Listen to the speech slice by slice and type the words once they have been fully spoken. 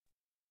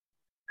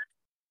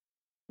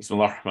بسم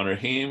الله الرحمن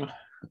الرحيم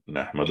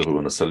نحمده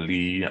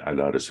ونصلي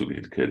على رسوله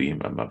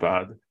الكريم أما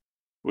بعد.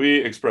 We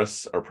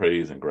express our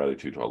praise and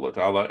gratitude to Allah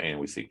Ta'ala, and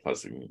we seek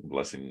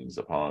blessings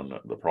upon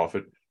the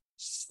Prophet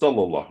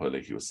Sallallahu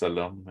Alaihi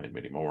Wasallam, and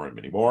many more and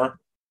many more.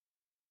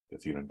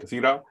 Kathiran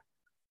kathira.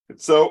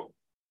 So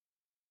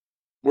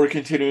we're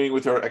continuing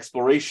with our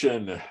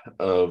exploration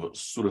of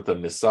Surah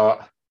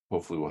al-Nisa.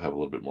 Hopefully we'll have a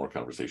little bit more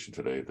conversation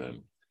today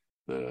than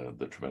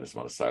the tremendous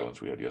amount of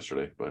silence we had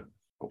yesterday, but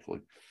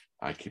hopefully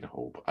I can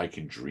hope, I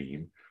can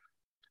dream.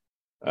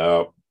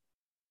 But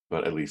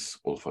at least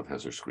Ulfat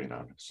has her screen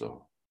on,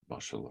 so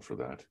mashallah for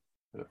that.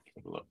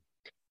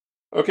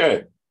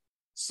 Okay,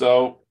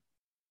 so,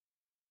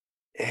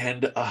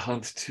 and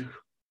Ahant too,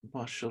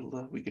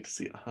 mashallah. We get to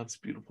see Ahant's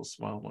beautiful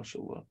smile,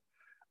 mashallah.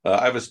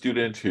 I have a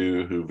student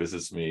who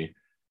visits me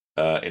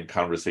in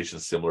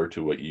conversations similar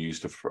to what you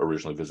used to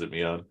originally visit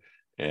me on,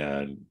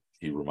 and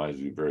he reminds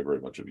me very,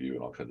 very much of you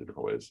in all kinds of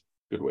different ways.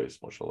 Good ways,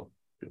 mashallah.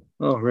 Good.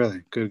 Oh,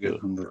 really? Good.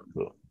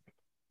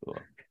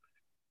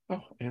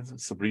 Oh,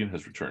 and Sabrina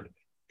has returned.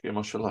 Okay,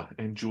 mashallah.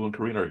 And Jewel and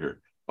Karina are here.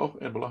 Oh,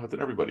 and Balahat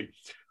and everybody.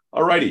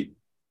 All righty.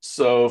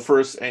 So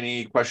first,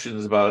 any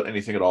questions about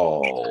anything at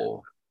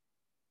all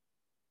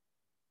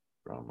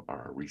from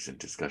our recent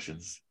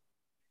discussions?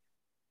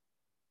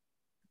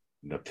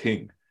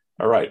 Nothing.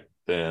 All right,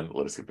 then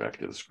let us get back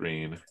to the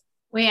screen.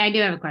 Wait, I do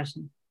have a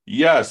question.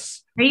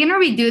 Yes. Are you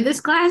going to redo this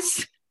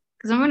class?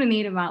 Because I'm going to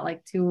need about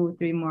like 2 or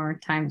 3 more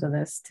times of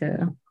this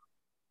to.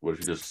 What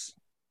if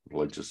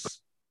you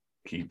just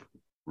keep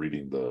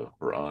reading the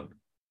Quran?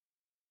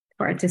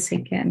 For it to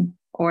sink in,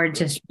 or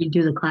just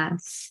redo the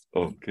class.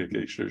 Oh,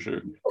 okay, sure.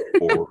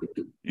 Or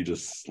you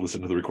just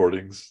listen to the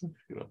recordings.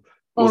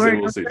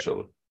 We'll see,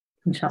 inshallah.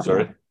 Inshallah.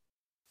 Sorry?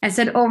 I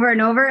said over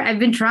and over. I've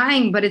been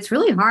trying, but it's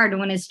really hard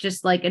when it's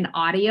just like an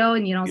audio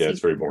and you don't see. Yeah, it's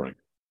very boring.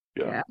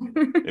 Yeah.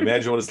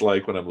 Imagine what it's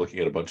like when I'm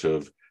looking at a bunch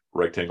of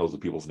rectangles with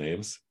people's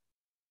names.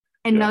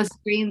 And no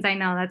screens. I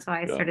know. That's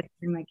why I started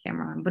turning my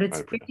camera on. But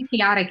it's pretty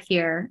chaotic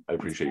here. I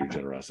appreciate your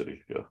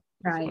generosity. Yeah.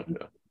 Right.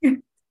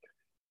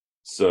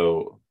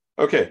 So,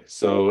 okay.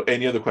 So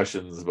any other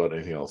questions about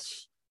anything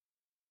else?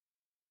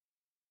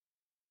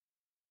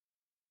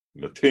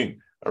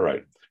 Nothing. All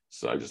right.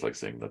 So I just like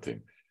saying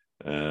nothing.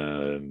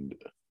 And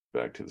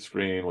back to the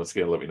screen. Once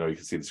again, let me know you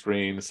can see the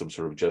screen, some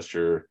sort of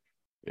gesture.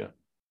 Yeah.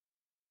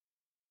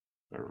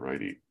 All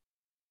righty.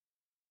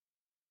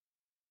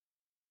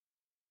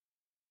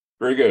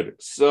 Very good.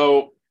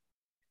 So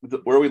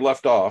where we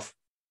left off,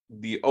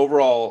 the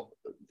overall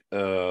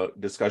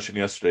discussion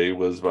yesterday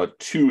was about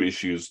 2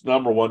 issues.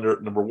 Number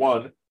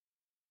one,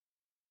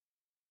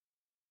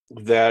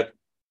 that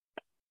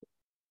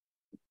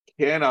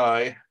can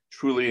I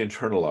truly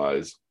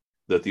internalize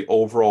that the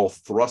overall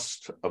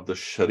thrust of the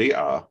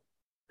Sharia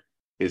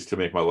is to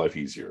make my life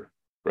easier,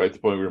 right? The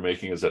point we were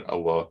making is that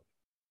Allah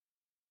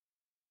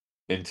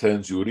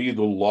intends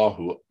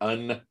yuridullahu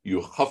an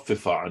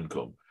yukhaffifa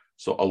ankum.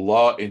 So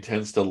Allah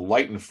intends to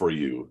lighten for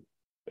you,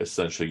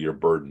 essentially, your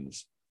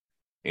burdens.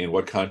 In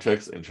what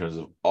context? In terms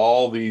of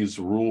all these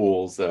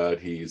rules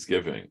that he's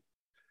giving.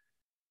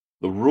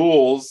 The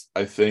rules,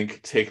 I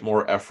think, take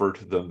more effort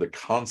than the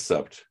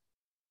concept.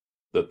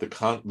 That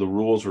the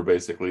rules were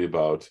basically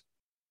about,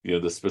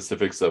 the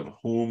specifics of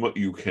whom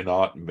you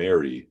cannot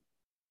marry.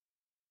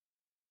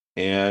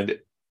 And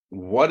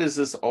what is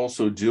this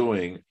also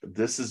doing?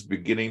 This is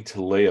beginning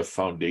to lay a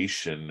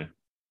foundation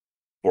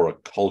for a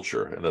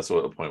culture. And that's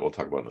what a point we'll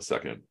talk about in a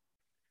second.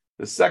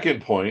 The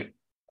second point,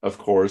 of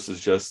course, is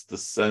just the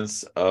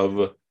sense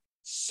of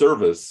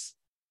service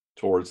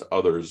towards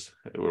others.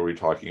 Where we're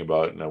talking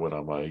about, and I went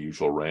on my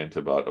usual rant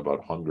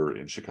about hunger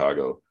in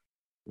Chicago,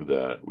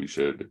 that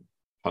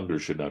hunger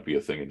should not be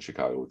a thing in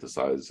Chicago with the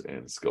size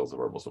and skills of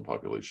our Muslim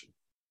population.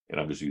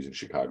 And I'm just using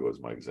Chicago as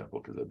my example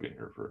because I've been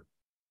here for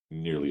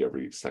nearly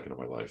every second of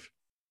my life.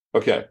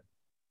 Okay.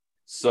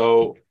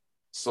 So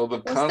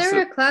the was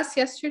there a class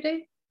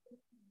yesterday?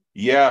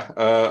 Yeah,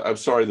 I'm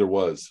sorry, there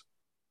was.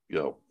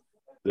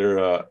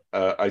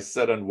 I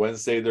said on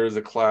Wednesday there is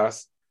a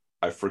class.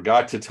 I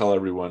forgot to tell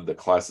everyone the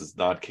class is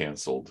not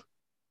canceled.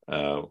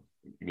 Then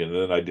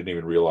I didn't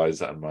even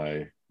realize on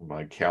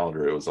my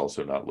calendar it was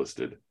also not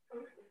listed.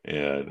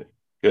 And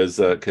because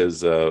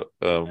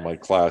my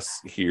class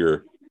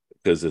here,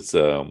 because it's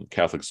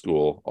Catholic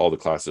school, all the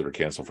classes are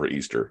canceled for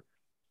Easter,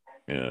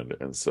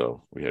 and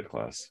so we had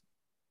class.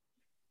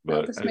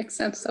 But this makes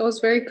sense. I was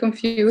very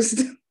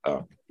confused.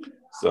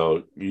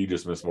 So you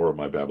just missed more of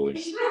my babbling.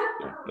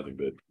 Yeah, nothing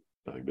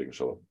big,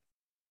 inshallah.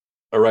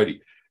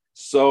 Alrighty.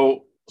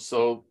 So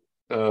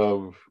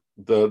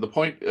the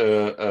point,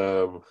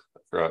 I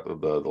forgot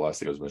the last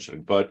thing I was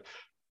mentioning, but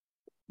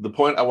the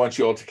point I want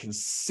you all to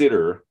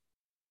consider.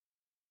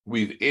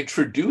 We've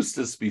introduced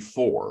this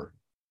before,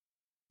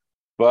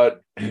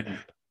 but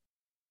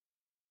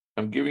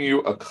I'm giving you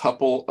a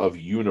couple of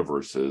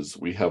universes.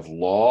 We have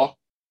law.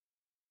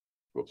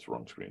 Whoops,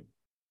 wrong screen.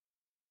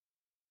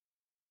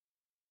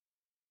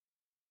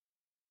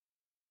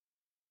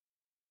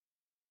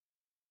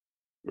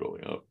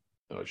 Rolling up.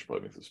 Oh, I should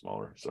probably make this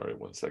smaller. Sorry,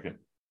 1 second.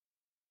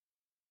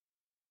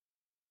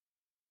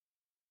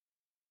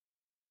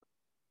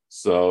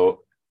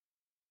 So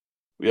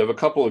we have a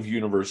couple of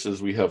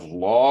universes. We have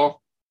law,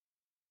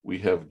 we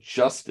have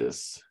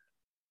justice,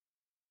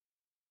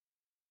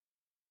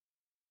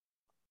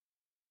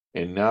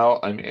 and now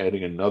I'm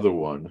adding another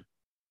one,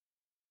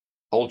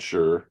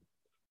 culture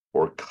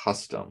or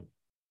custom.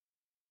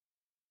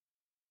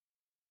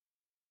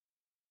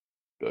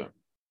 Okay.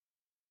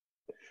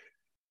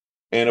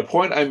 And a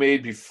point I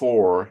made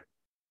before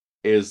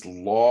is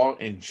law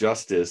and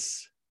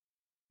justice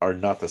are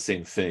not the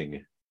same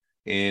thing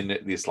in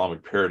the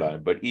Islamic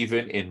paradigm, but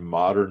even in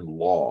modern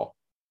law,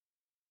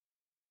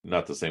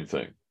 not the same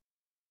thing.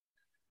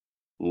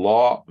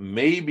 Law,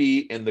 maybe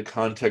in the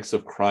context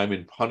of crime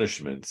and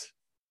punishment,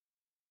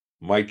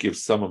 might give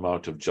some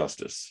amount of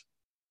justice,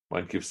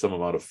 might give some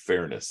amount of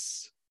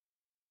fairness.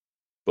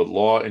 But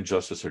law and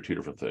justice are two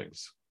different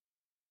things.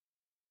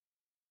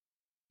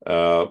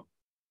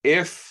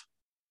 If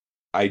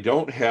I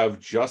don't have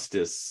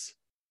justice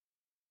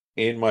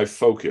in my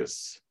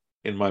focus,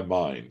 in my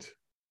mind,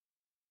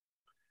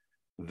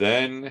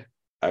 then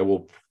I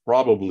will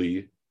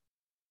probably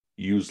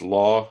use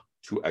law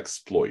to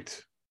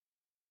exploit.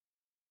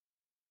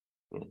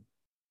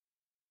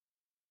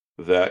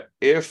 That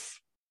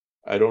if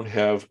I don't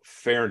have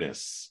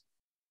fairness,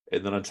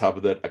 and then on top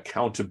of that,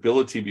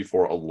 accountability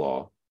before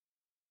Allah,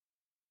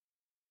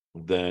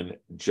 then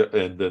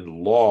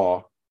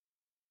law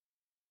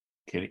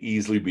can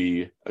easily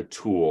be a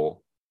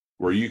tool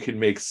where you can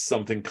make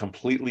something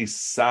completely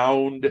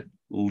sound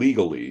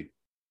legally,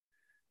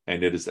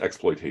 and it is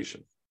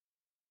exploitation.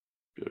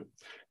 Good.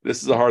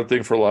 This is a hard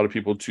thing for a lot of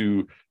people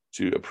to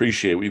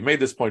appreciate. We've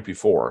made this point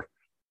before,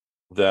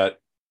 that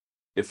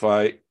if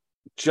I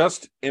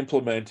just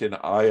implement an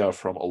ayah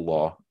from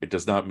Allah, it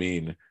does not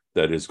mean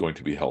that it's going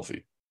to be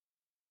healthy.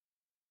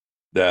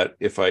 That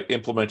if I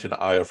implement an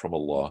ayah from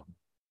Allah,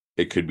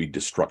 it could be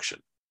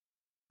destruction.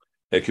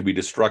 It could be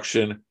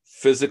destruction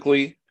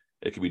physically,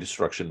 it could be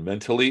destruction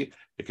mentally,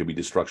 it could be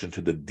destruction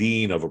to the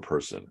deen of a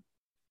person.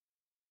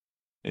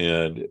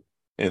 And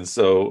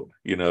so,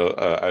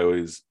 I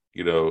always,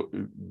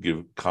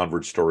 give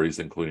convert stories,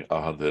 including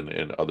Ahad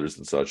and others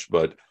and such.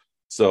 But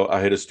so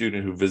I had a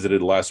student who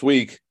visited last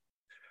week,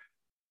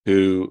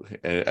 who,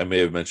 and I may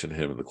have mentioned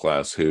him in the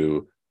class,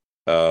 who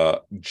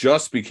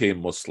just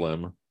became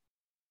Muslim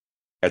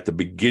at the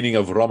beginning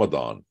of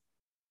Ramadan.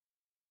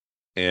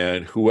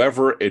 And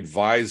whoever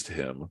advised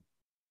him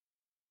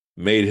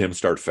made him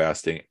start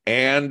fasting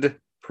and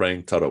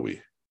praying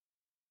Taraweeh.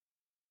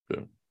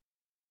 Okay.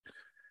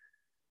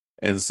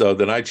 And so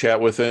then I sat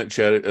with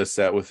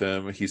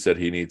him. He said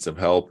he needs some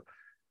help.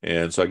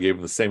 And so I gave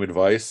him the same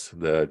advice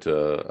that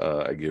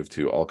I give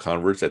to all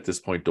converts. At this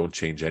point, don't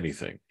change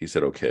anything. He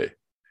said, okay.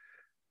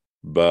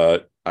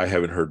 But I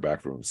haven't heard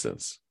back from him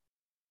since.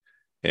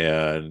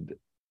 And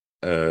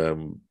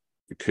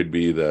it could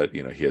be that,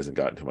 he hasn't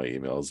gotten to my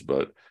emails,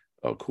 but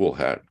oh, cool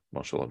hat.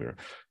 MashaAllah, Amir.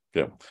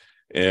 Yeah.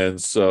 And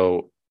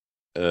so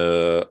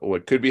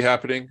what could be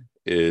happening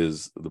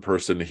is the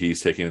person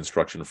he's taking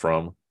instruction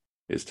from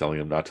is telling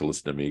him not to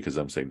listen to me because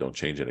I'm saying don't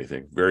change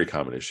anything. Very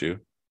common issue.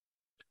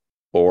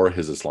 Or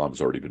his Islam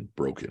has already been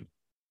broken.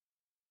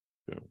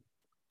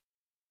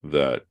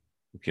 That,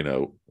 he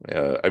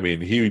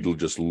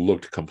just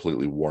looked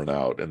completely worn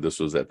out. And this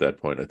was at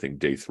that point, I think,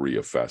 day 3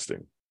 of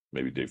fasting,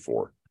 maybe day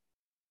 4,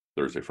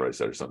 Thursday, Friday,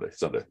 Saturday,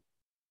 Sunday.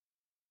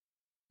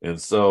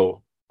 And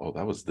so,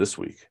 that was this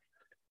week.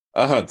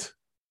 Ahad.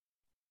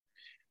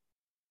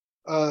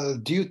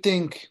 Do you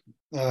think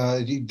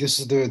this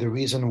is the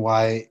reason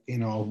why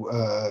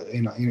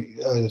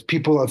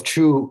people of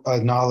true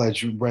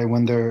knowledge, right,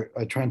 when they're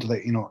trying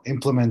to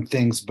implement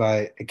things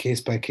by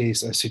case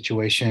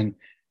situation,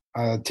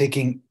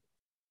 taking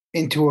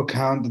into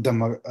account the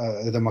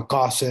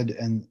maqasid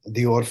and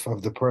the urf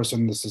of the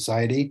person, the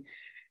society,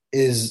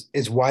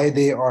 is why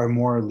they are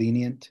more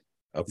lenient,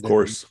 of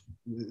course,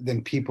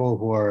 than people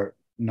who are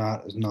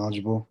not as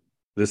knowledgeable?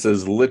 This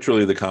is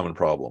literally the common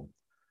problem.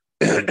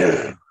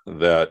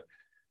 That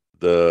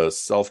the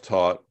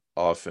self-taught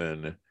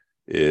often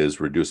is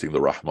reducing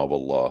the rahmah of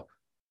Allah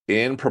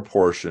in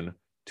proportion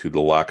to the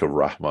lack of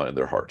rahmah in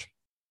their heart.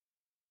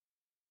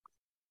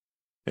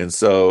 And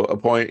so a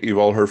point you've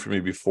all heard from me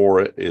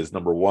before is,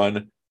 number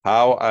one,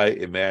 how I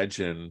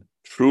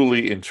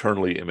truly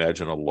internally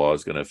imagine Allah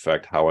is going to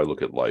affect how I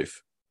look at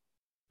life.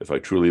 If I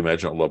truly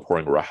imagine Allah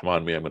pouring rahmah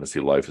on me, I'm going to see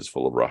life as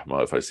full of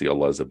rahmah. If I see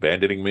Allah as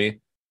abandoning me,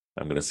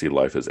 I'm going to see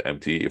life as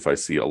empty. If I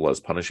see Allah as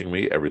punishing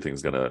me,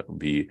 everything's going to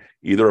be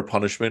either a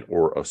punishment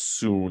or a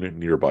soon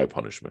nearby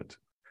punishment.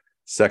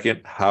 Second,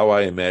 how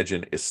I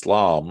imagine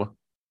Islam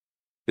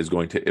is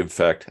going to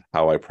affect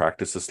how I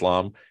practice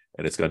Islam,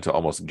 and it's going to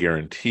almost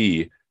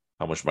guarantee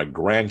how much my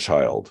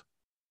grandchild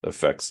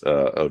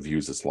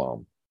views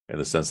Islam, in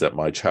the sense that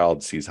my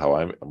child sees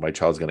my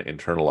child's going to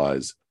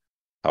internalize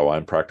how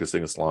I'm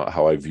practicing Islam,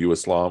 how I view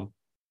Islam,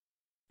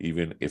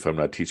 even if I'm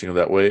not teaching them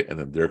that way, and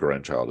then their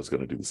grandchild is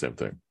going to do the same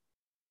thing.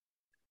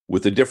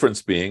 With the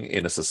difference being,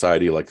 in a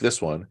society like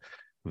this one,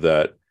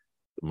 that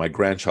my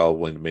grandchild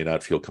may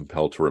not feel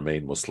compelled to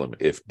remain Muslim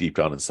if deep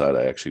down inside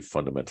I actually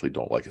fundamentally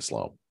don't like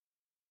Islam.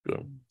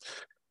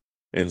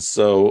 And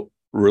so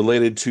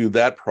related to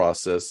that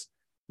process,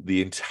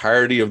 the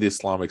entirety of the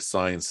Islamic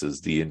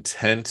sciences, the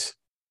intent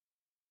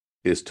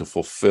is to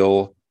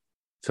fulfill,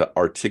 to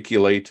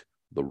articulate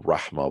the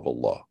rahmah of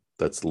Allah.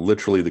 That's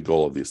literally the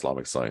goal of the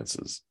Islamic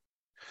sciences.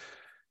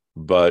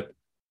 But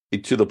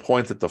to the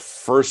point that the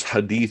first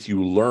hadith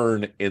you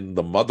learn in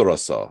the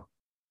madrasa,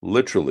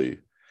 literally,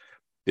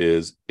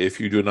 is if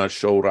you do not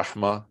show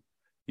rahmah,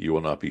 you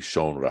will not be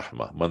shown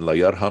rahmah. Man la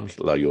yarham,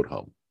 la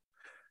yurham.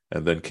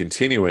 And then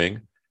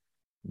continuing,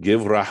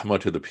 give rahmah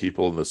to the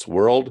people in this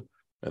world,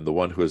 and the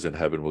one who is in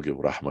heaven will give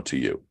rahmah to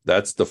you.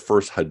 That's the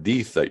first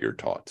hadith that you're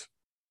taught.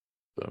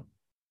 So,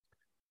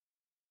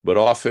 but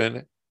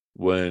often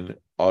when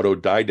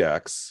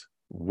autodidacts,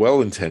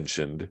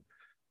 well-intentioned,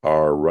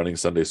 are running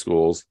Sunday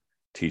schools,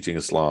 teaching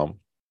Islam,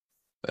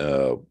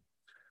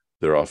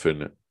 they're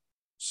often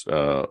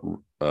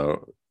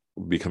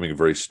becoming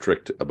very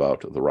strict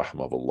about the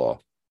rahmah of Allah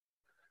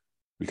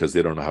because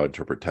they don't know how to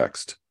interpret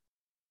text.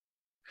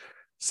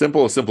 A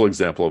simple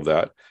example of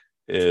that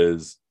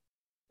is,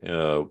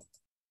 in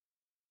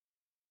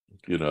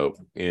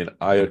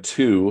Ayah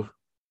 2,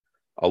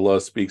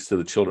 Allah speaks to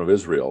the children of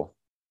Israel.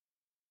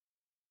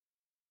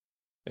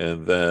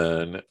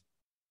 And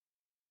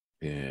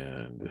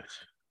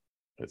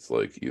it's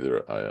like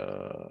either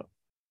I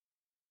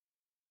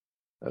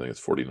think it's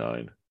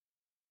 49.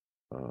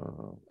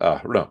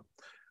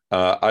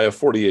 Ayah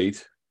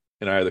 48,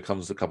 an ayah that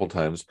comes a couple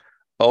times.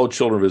 O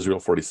children of Israel,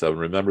 47,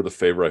 remember the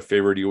favor I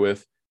favored you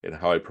with and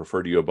how I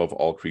preferred you above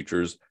all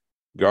creatures.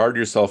 Guard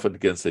yourself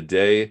against a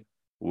day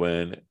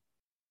when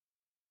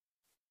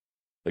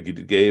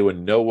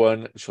no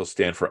one shall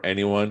stand for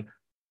anyone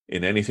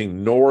in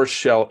anything, nor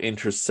shall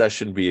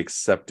intercession be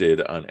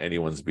accepted on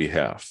anyone's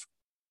behalf.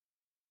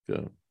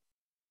 Okay.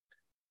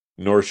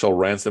 Nor shall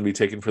ransom be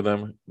taken for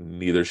them,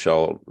 neither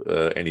shall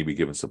any be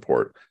given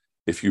support.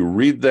 If you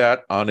read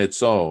that on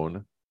its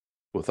own,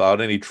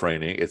 without any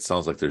training, it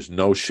sounds like there's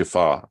no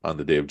shifa on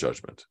the Day of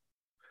Judgment.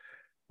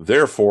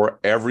 Therefore,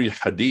 every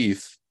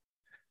hadith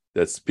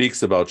that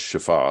speaks about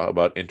shifa,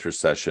 about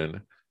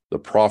intercession, the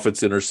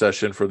Prophet's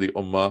intercession for the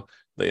ummah,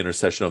 the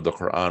intercession of the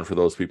Quran for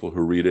those people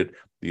who read it,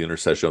 the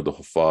intercession of the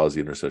Hufaz,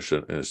 the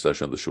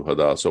intercession of the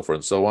Shuhada, so forth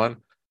and so on,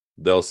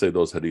 they'll say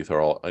those hadith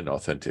are all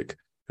inauthentic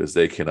because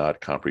they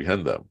cannot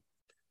comprehend them.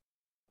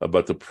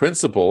 But the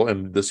principle,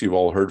 and this you've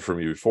all heard from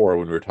me before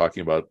when we were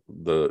talking about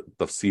the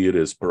tafsir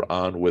is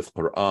Quran with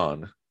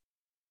Quran,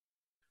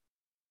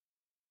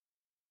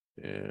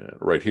 and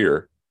right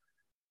here,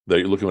 that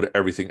you're looking at what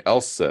everything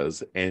else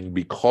says, and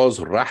because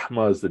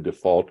rahmah is the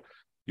default,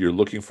 you're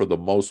looking for the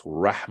most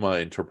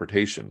rahmah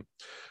interpretation.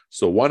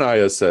 So one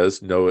ayah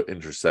says no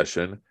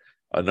intercession,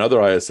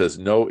 another ayah says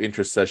no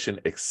intercession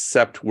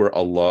except where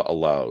Allah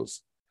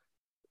allows,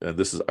 and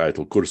this is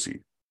Ayatul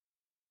Kursi.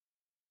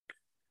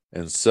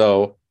 And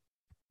so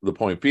the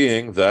point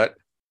being that,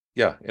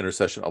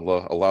 intercession,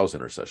 Allah allows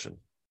intercession.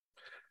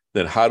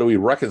 Then how do we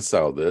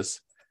reconcile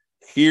this?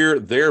 Here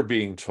they're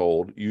being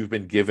told, you've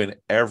been given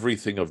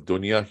everything of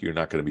dunya, you're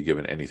not going to be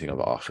given anything of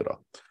akhirah.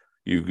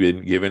 You've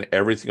been given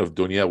everything of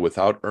dunya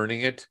without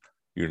earning it,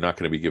 you're not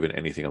going to be given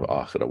anything of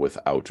akhirah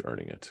without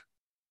earning it.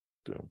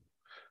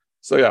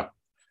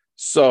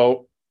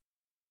 So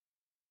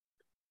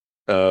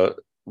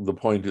the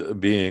point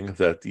being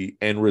that the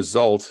end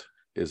result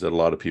is that a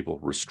lot of people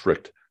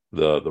restrict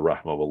the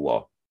rahmah of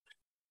Allah.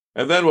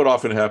 And then what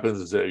often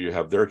happens is that you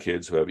have their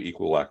kids who have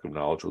equal lack of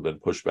knowledge will then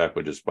push back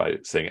by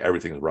saying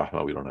everything is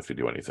rahmah, we don't have to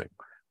do anything.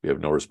 We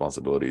have no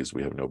responsibilities,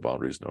 we have no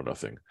boundaries, no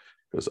nothing,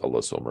 because Allah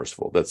is so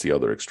merciful. That's the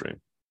other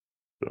extreme.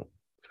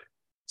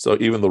 So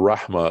even the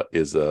rahmah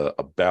is a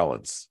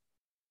balance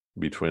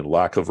between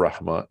lack of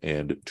rahmah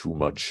and too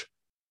much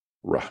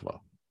rahmah.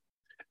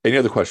 Any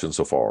other questions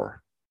so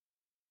far?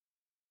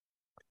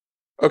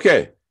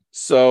 Okay,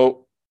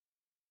 so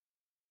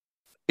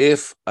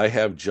if I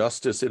have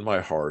justice in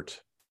my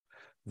heart,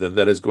 then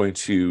that is going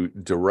to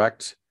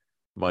direct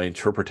my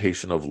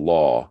interpretation of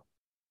law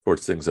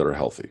towards things that are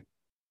healthy.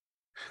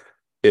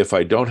 If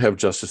I don't have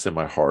justice in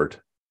my heart,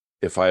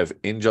 if I have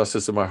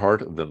injustice in my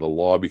heart, then the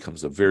law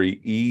becomes a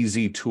very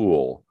easy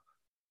tool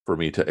for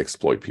me to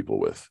exploit people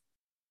with.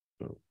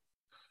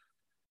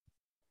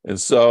 And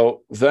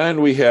so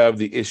then we have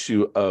the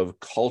issue of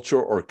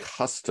culture or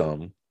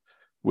custom,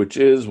 which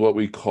is what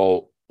we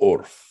call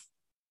urf.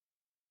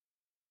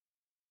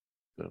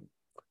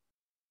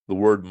 The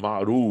word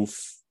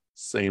ma'ruf,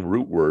 same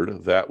root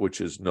word, that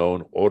which is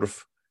known,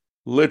 urf,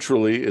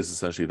 literally is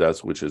essentially that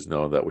which is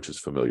known, that which is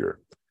familiar,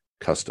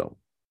 custom.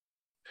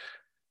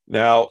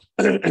 Now,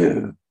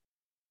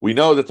 we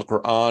know that the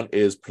Quran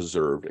is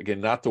preserved. Again,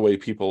 not the way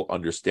people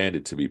understand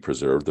it to be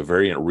preserved. The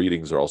variant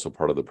readings are also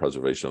part of the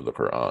preservation of the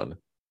Quran.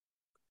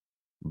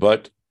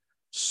 But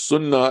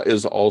Sunnah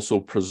is also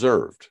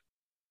preserved.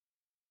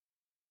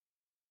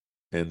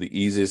 And the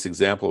easiest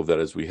example of that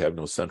is we have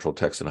no central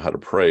text on how to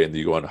pray. And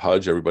you go on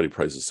Hajj, everybody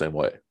prays the same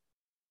way.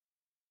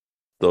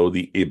 Though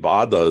the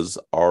ibadas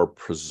are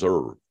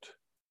preserved.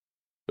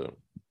 So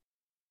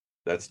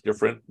that's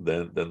different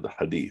than the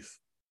hadith.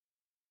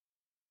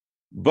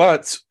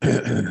 But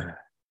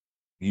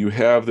you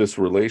have this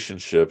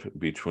relationship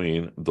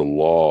between the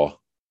law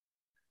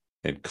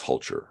and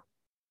culture.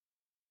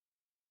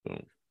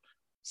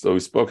 So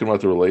we've spoken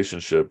about the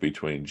relationship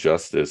between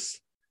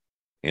justice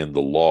and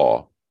the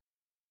law,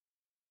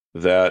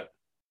 that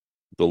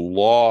the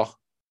law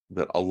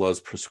that Allah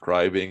is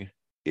prescribing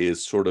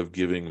is sort of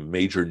giving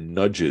major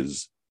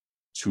nudges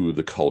to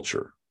the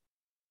culture.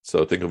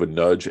 So think of a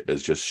nudge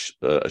as just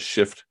a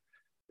shift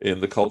in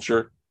the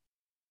culture.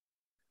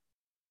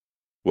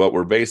 What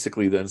we're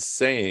basically then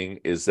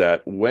saying is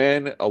that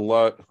when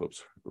Allah,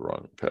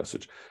 wrong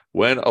passage,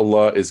 when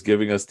Allah is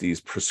giving us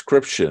these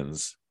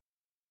prescriptions,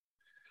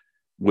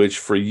 which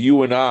for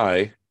you and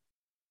I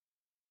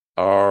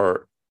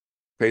are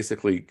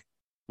basically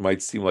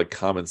might seem like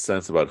common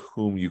sense about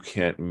whom you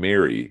can't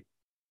marry,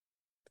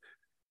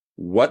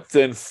 what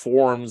then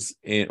forms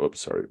in,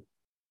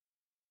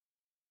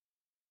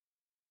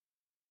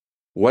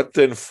 what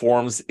then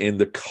forms in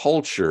the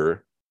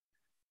culture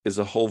is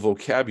a whole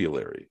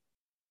vocabulary.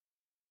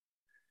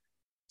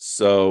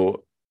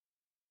 So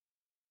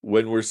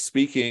when we're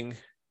speaking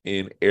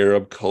in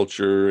Arab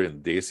culture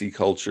and Desi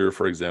culture,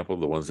 for example,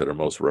 the ones that are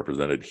most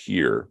represented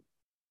here,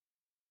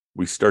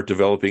 we start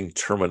developing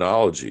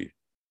terminology.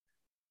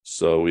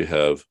 So we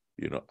have,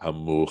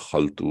 ammu,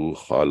 khaltu,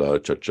 khala,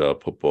 chacha,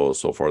 popo,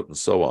 so forth and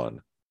so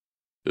on.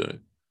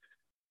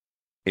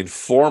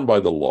 Informed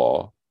by the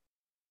law,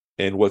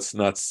 and what's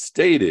not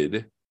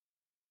stated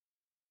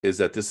is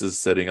that this is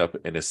setting up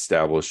an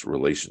established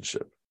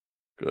relationship.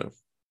 Okay.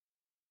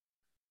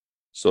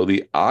 So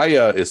the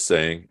ayah is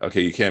saying,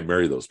 okay, you can't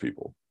marry those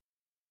people.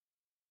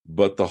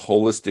 But the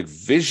holistic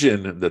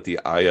vision that the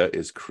ayah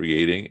is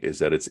creating is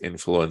that it's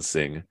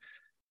influencing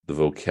the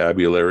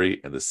vocabulary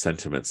and the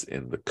sentiments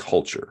in the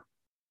culture.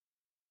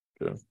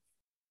 Okay.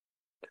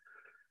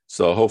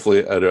 So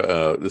hopefully,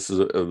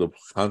 the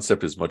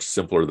concept is much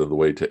simpler than the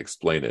way to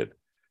explain it.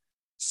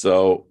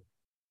 So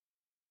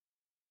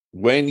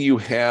when you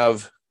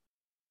have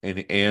an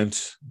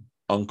aunt,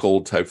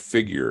 uncle type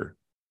figure,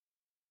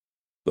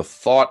 the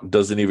thought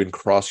doesn't even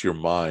cross your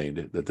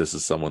mind that this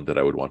is someone that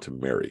I would want to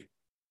marry.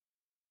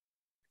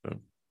 Okay.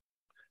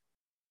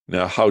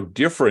 Now, how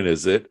different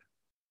is it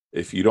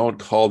if you don't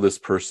call this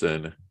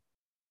person,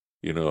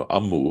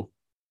 Ammu,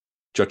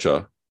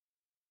 Chacha,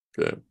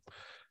 okay,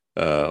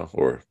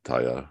 or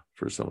Taya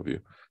for some of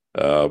you.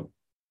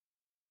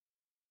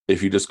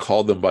 If you just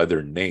call them by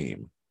their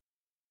name,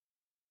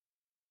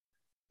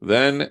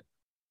 then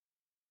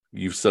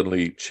you've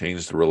suddenly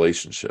changed the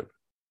relationship.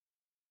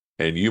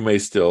 And you may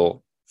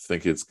still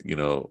think it's,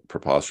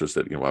 preposterous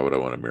that, why would I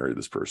want to marry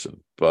this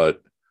person?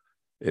 But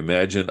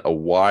imagine a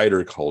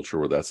wider culture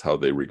where that's how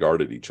they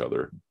regarded each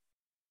other.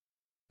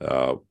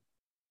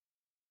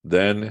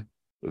 Then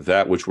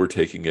that which we're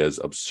taking as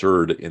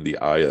absurd in the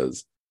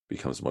ayahs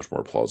becomes much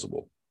more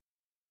plausible.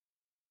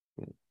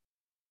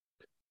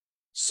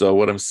 So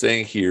what I'm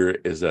saying here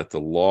is that the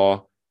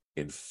law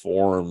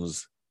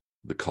informs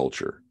the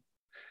culture.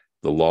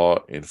 The law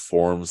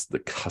informs the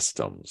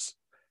customs.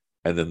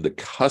 And then the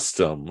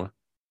custom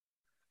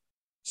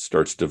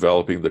starts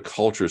developing, the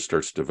culture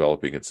starts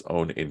developing its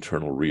own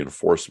internal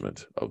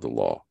reinforcement of the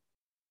law.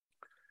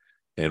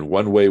 And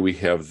one way we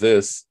have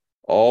this,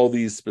 all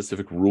these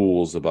specific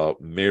rules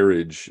about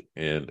marriage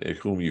and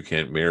whom you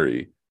can't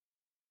marry,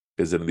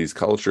 is in these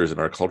cultures, in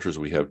our cultures,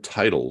 we have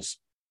titles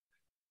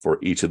for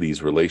each of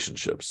these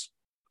relationships,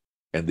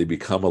 and they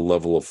become a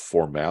level of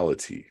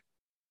formality,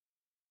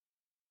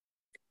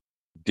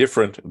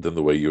 different than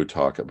the way you would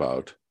talk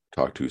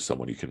to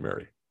someone you can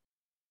marry.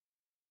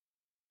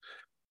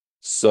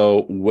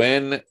 So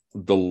when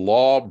the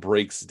law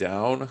breaks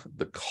down,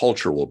 the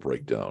culture will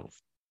break down.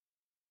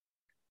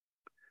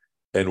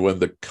 And when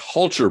the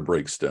culture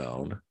breaks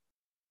down,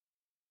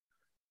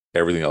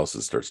 everything else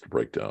starts to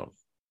break down.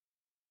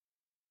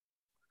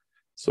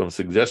 So I'm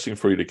suggesting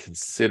for you to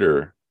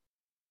consider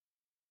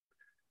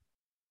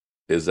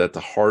is that the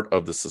heart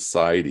of the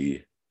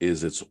society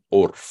is its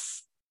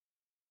urf.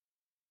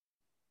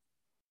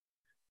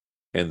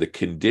 And the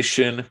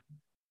condition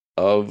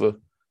of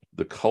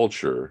the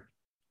culture,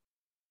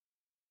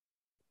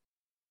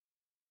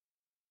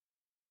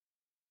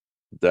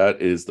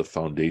 that is the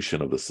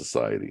foundation of the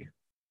society.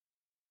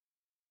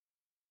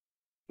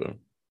 So,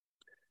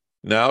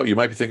 now you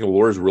might be thinking, well,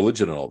 where's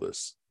religion in all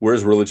this?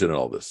 Where's religion in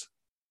all this?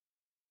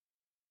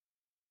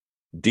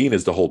 Deen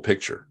is the whole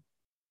picture.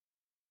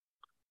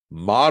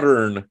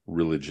 Modern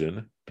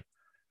religion,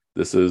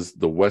 this is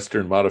the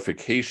Western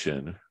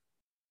modification,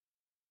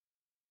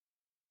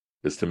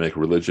 is to make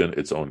religion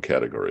its own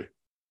category.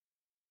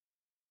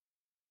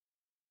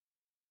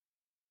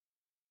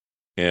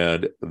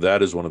 And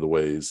that is one of the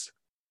ways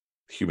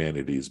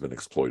humanity has been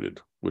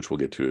exploited, which we'll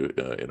get to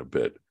in a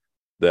bit.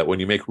 That when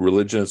you make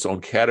religion its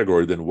own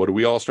category, then what do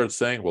we all start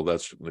saying? Well,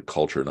 that's the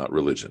culture, not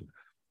religion,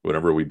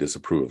 whenever we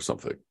disapprove of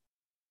something.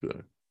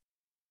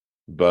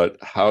 But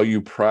how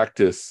you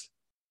practice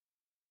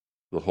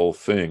the whole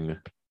thing,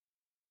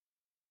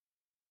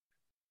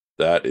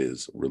 that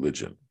is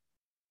religion.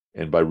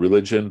 And by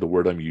religion, the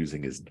word I'm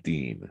using is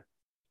deen.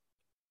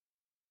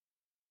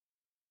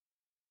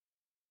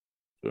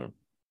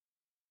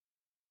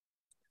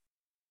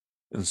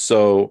 And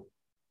so,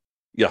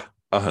 yeah,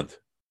 Ahand.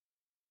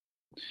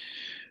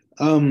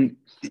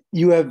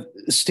 You have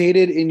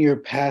stated in your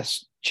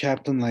past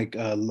chaplain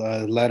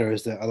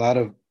letters that a lot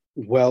of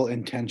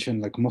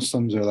well-intentioned like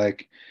Muslims are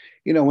like,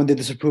 when they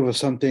disapprove of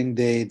something,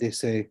 they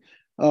say,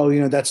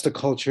 oh, that's the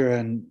culture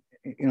and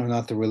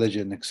not the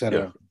religion, etc.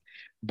 Yeah.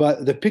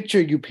 But the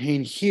picture you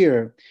paint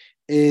here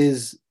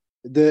is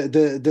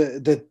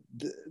the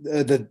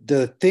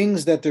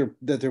things that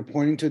they're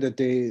pointing to that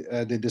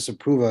they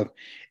disapprove of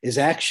is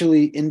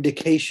actually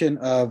indication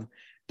of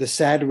the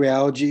sad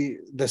reality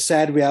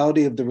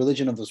of the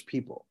religion of those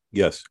people.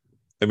 Yes.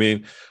 I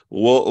mean,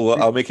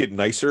 I'll make it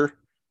nicer.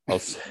 I'll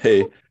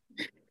say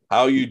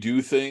how you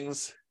do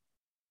things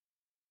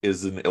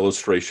is an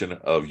illustration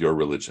of your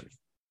religion,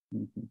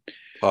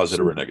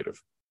 positive or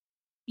negative.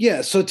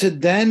 Yeah. So to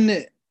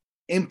then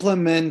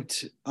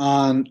implement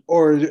on,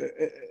 or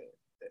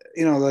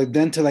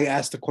then to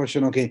ask the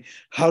question, okay,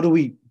 how do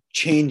we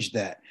change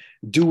that?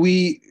 Do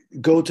we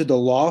go to the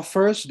law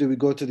first? Do we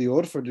go to the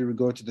urf, or do we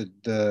go to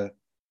the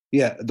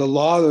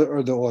law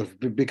or the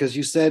urf? Because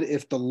you said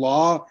if the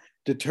law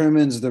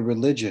determines the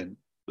religion,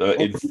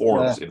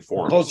 informs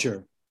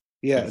culture,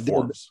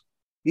 informs.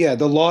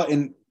 The law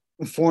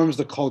informs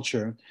the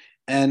culture,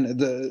 and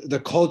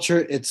the culture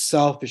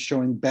itself is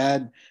showing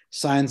bad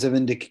signs of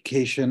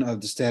indication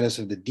of the status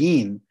of the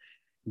deen.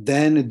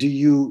 Then do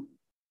you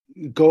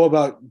go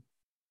about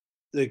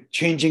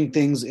changing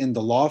things in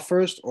the law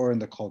first or in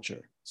the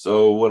culture?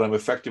 So what I'm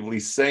effectively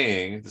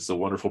saying, this is a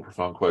wonderful,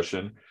 profound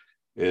question,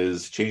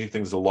 is changing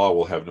things in the law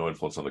will have no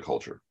influence on the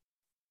culture.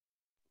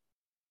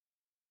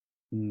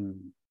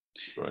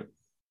 Right.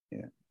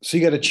 Yeah. So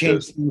you got to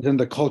change things in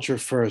the culture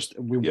first,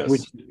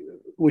 yes.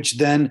 which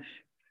then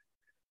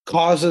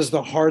causes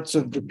the hearts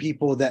of the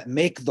people that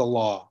make the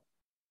law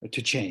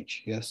to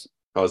change. Yes.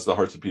 Cause the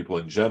hearts of people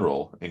in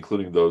general,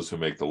 including those who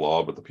make the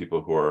law, but the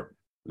people who are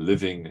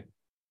living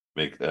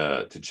make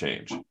to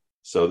change.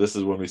 So this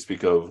is when we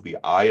speak of the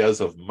ayahs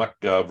of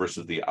Mecca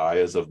versus the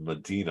ayahs of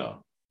Medina.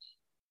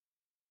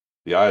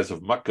 The ayahs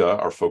of Mecca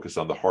are focused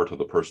on the heart of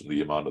the person,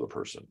 the iman of the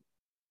person.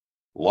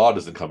 Law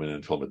doesn't come in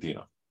until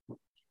Medina.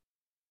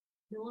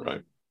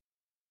 Right?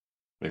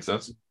 Make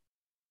sense?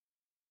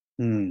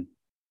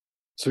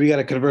 So we got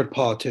to convert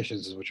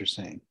politicians, is what you're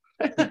saying.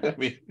 I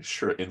mean,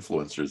 sure,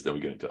 influencers. Then we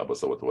get into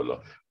Abasa wa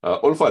Tawalla.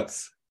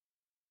 Ulfat.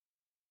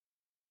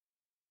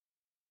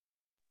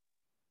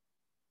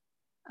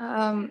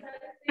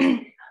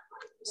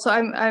 So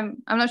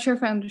I'm not sure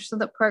if I understood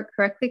that part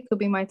correctly. It could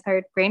be my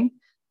tired brain.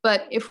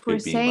 But if we're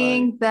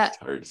saying that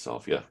tired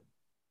self, yeah.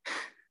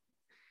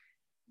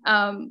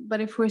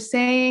 But if we're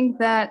saying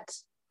that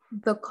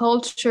the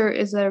culture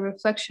is a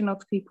reflection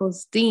of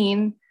people's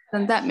deen,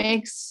 then that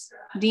makes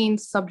deen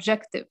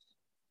subjective.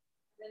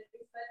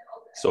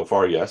 So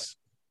far, yes.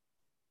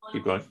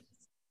 Keep going.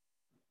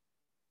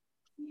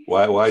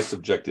 Why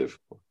subjective?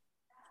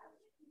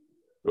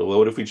 Well,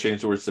 what if we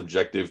change the word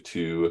subjective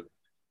to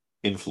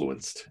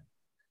influenced?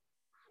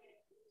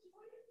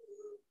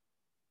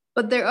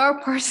 But there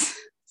are parts,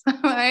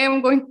 I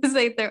am going to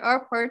say there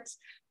are parts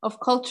of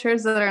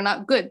cultures that are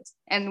not good.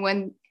 And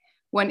when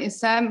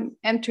Islam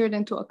entered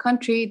into a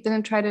country, it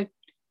didn't try to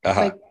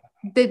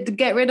did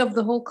get rid of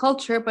the whole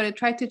culture, but it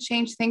tried to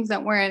change things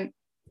that weren't.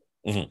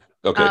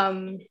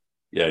 Okay.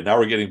 Yeah, now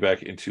we're getting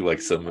back into like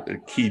some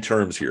key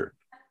terms here.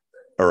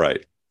 All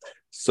right.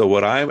 So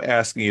what I'm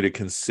asking you to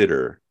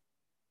consider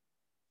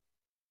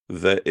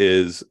that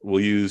is,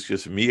 we'll use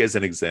just me as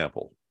an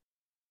example.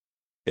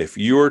 If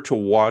you were to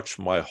watch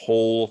my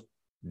whole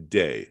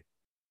day,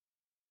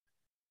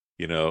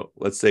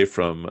 let's say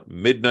from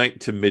midnight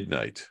to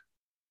midnight,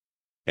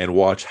 and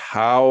watch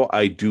how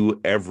I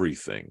do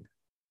everything,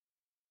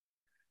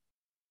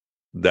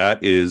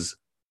 that is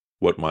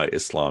what my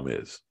Islam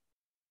is.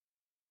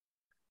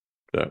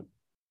 Okay.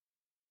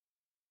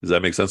 Does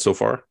that make sense so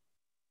far?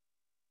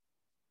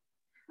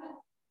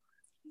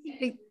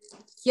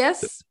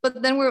 Yes,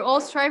 but then we're all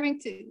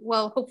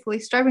hopefully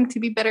striving to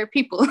be better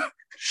people.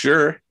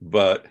 Sure,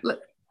 but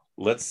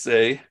let's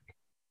say,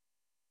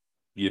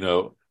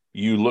 you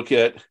look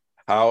at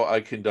how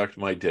I conduct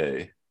my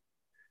day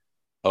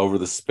over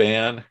the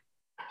span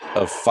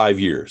of 5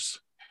 years.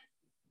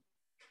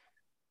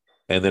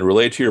 And then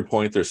related to your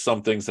point, there's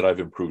some things that I've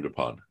improved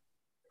upon,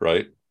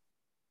 right?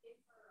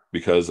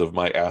 Because of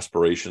my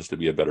aspirations to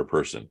be a better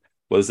person.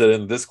 Was it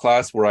in this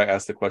class where I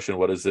asked the question,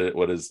 what is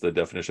the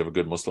definition of a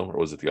good Muslim, or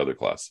was it the other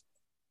class?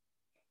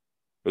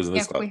 It was in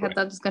this class. We had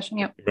that discussion,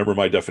 yeah. Remember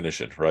my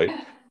definition, right?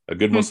 A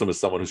good Muslim is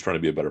someone who's trying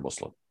to be a better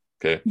Muslim.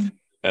 Okay.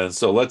 And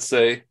so let's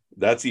say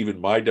that's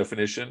even my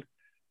definition,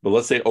 but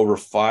let's say over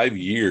 5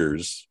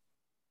 years,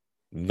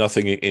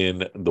 nothing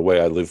in the way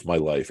I live my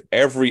life,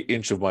 every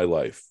inch of my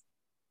life,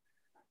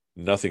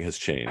 nothing has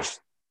changed.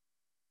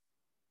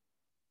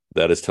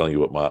 That is telling you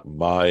what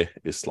my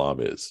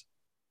Islam is.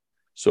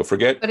 So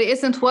forget. But it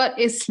isn't what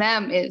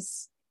Islam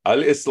is.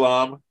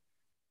 Al-Islam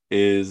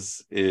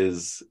is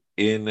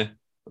in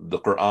the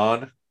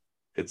Quran,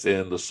 it's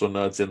in the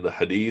Sunnah, it's in the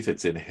Hadith,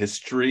 it's in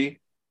history.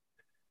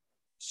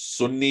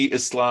 Sunni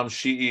Islam,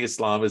 Shi'i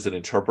Islam is an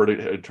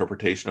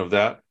interpretation of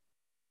that.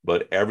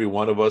 But every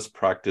one of us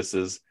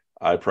practices.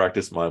 I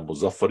practice my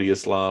Muzaffari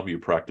Islam. You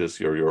practice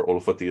your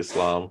Ulfati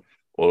Islam.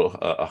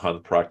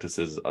 Ahant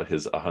practices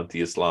his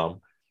Ahanti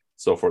Islam,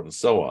 so forth and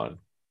so on.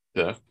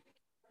 Yeah.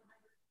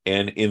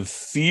 And in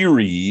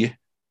theory,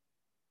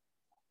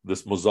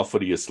 this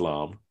Muzaffari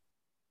Islam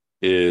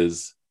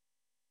is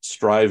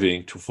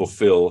striving to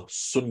fulfill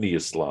Sunni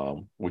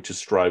Islam, which is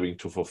striving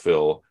to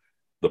fulfill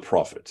the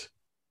Prophet,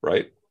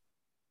 right?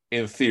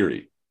 In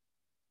theory.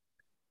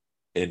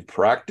 In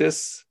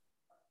practice,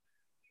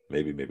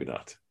 maybe, maybe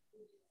not.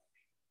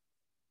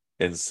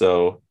 And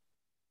so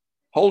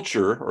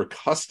culture or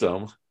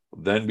custom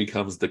then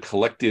becomes the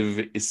collective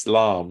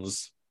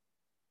Islams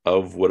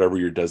of whatever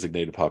your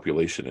designated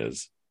population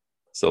is.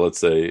 So let's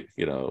say,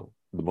 the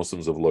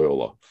Muslims of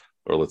Loyola,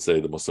 or let's say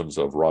the Muslims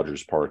of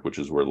Rogers Park, which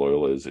is where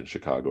Loyola is in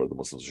Chicago, or the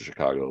Muslims of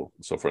Chicago,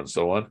 and so forth and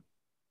so on.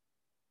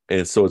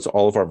 And so it's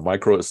all of our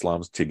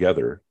micro-Islams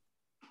together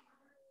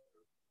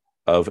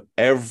of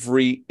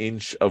every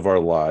inch of our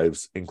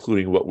lives,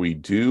 including what we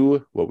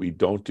do, what we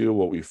don't do,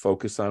 what we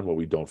focus on, what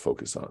we don't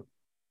focus on.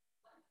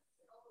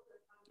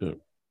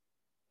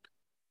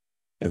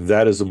 And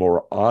that is a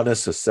more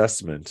honest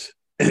assessment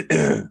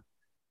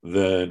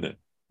than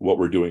what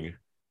we're doing,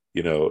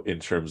 in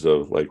terms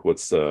of like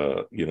what's,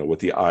 what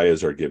the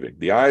ayahs are giving.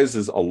 The ayahs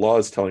is Allah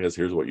is telling us,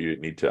 here's what you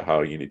need to,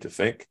 how you need to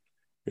think.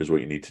 Here's what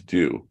you need to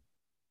do.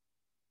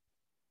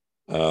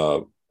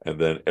 And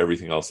then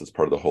everything else is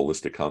part of the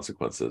holistic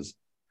consequences.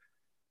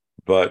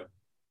 But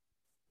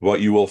what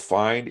you will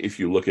find if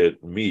you look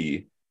at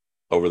me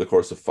over the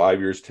course of 5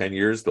 years, 10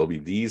 years, there'll be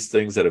these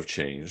things that have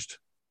changed,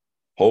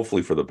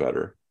 hopefully for the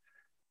better.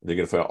 And you're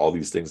going to find all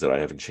these things that I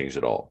haven't changed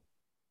at all.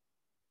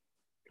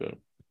 Okay.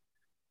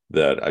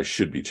 That I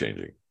should be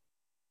changing.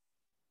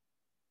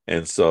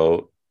 And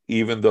so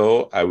even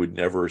though I would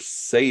never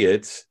say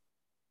it,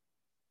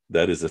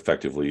 that is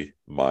effectively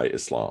my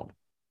Islam.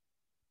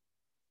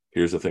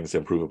 Here's the things to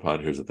improve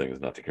upon. Here's the things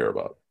not to care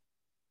about.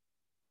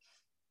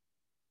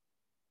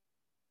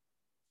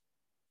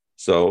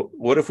 So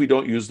what if we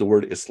don't use the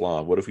word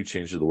Islam? What if we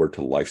change the word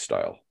to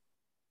lifestyle?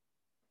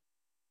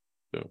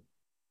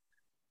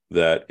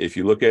 That if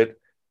you look at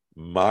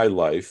my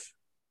life,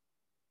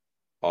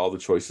 all the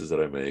choices that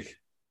I make,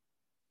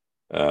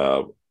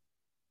 and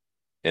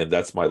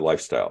that's my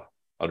lifestyle.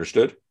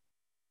 Understood?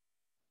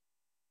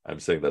 I'm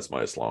saying that's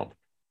my Islam.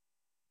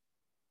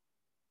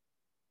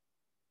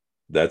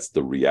 That's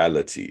the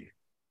reality.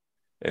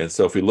 And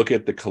so if we look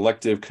at the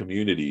collective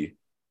community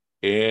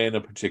in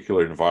a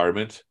particular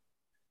environment,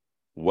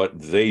 what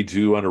they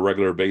do on a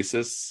regular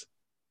basis,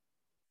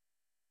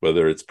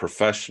 whether it's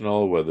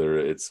professional, whether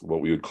it's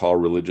what we would call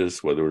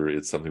religious, whether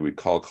it's something we'd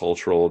call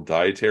cultural,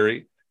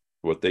 dietary,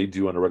 what they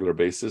do on a regular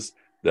basis,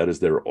 that is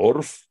their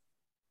urf.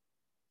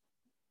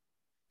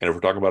 And if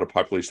we're talking about a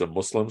population of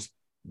Muslims,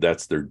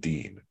 that's their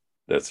deen.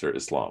 That's their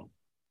Islam.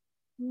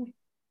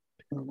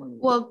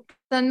 Well,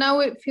 then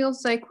now it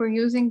feels like we're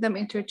using them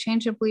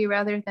interchangeably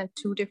rather than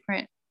two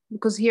different,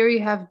 because here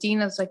you have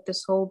deen as like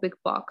this whole big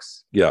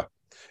box. Yeah.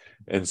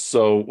 And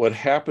so what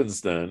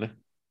happens then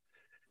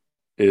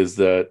is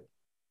that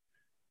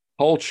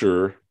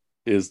culture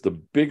is the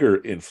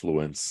bigger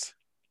influence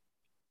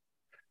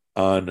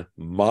on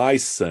my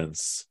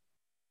sense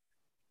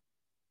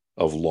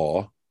of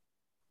law.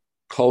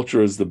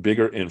 Culture is the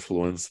bigger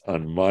influence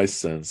on my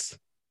sense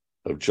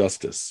of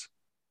justice.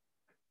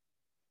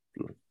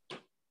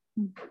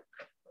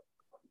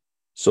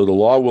 So the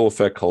law will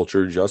affect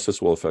culture,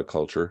 justice will affect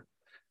culture,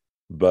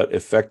 but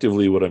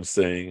effectively what I'm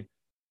saying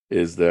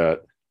is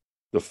that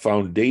the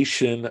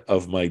foundation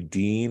of my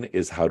deen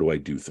is how do I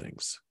do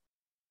things.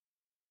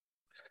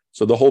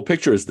 So the whole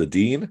picture is the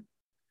deen.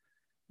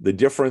 The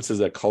difference is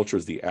that culture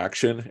is the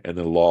action and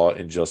the law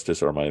and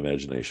justice are my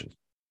imagination.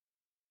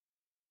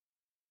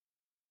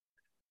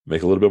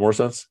 Make a little bit more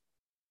sense?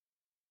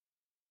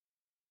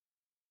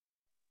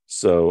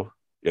 So,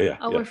 yeah.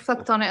 I'll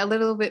reflect on it a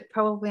little bit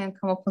probably and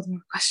come up with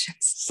more questions.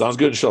 Sounds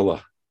good,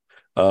 inshallah.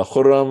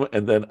 Khurram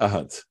and then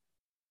Ahant.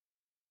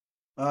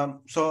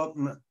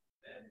 So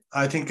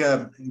I think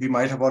we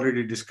might have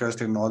already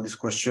discussed in all these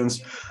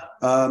questions.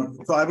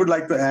 So I would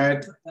like to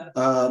add,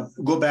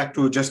 go back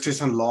to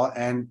justice and law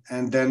and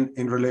then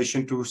in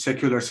relation to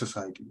secular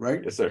society,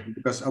 right? Yes, sir.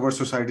 Because our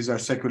societies are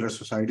secular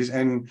societies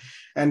and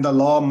the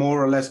law,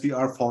 more or less, we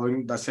are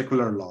following the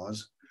secular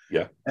laws.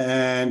 Yeah.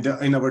 And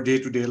in our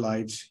day-to-day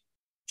lives.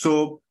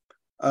 So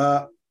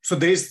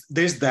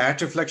there's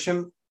that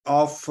reflection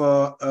of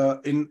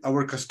in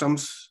our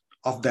customs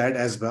of that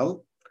as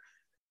well,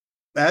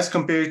 as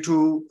compared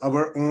to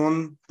our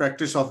own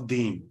practice of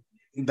deen,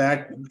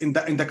 that in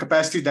the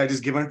capacity that is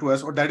given to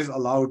us or that is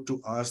allowed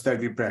to us that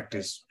we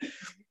practice.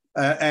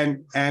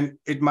 And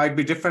it might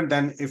be different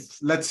than if,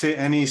 let's say,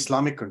 any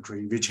Islamic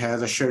country which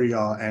has a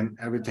Sharia and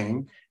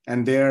everything,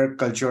 and their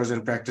cultures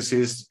and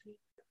practices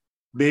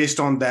based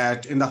on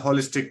that in the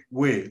holistic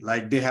way,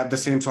 like they have the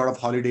same sort of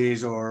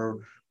holidays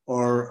or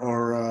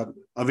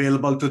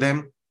available to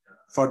them.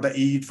 for the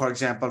Eid, for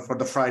example, for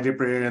the Friday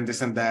prayer and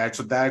this and that.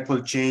 So that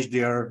will change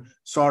their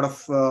sort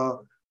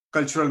of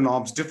cultural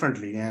norms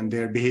differently, and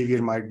their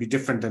behavior might be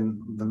different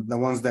than the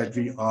ones that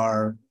we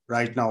are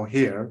right now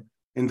here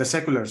in the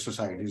secular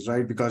societies,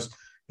 right? Because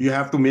you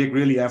have to make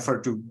really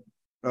effort to,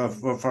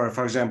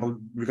 for example,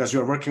 because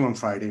you're working on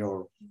Friday,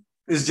 or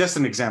it's just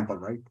an example,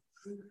 right?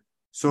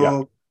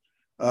 So,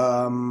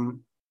 so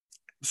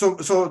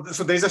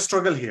there's a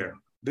struggle here.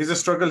 There's a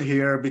struggle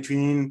here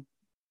between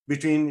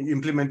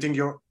implementing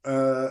your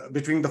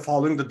between the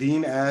following the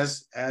deen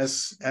as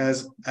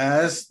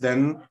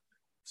then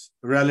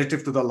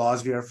relative to the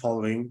laws we are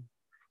following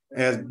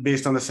as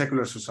based on the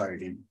secular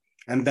society,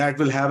 and that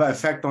will have an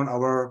effect on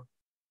our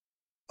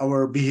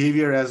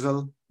behavior as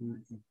well,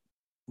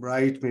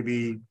 right?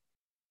 Maybe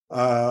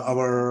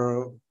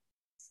our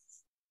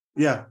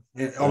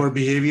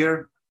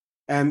behavior,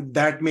 and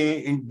that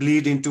may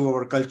bleed into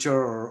our culture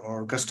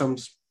or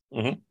customs.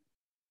 Mm-hmm.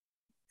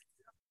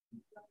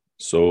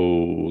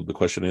 So the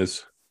question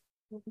is?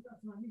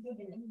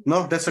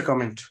 No, that's a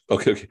comment.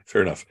 Okay,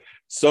 fair enough.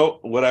 So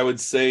what I would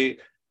say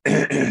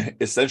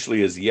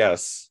essentially is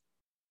yes.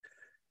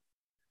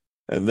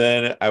 And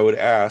then I would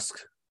ask,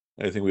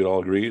 I think we'd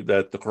all agree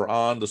that the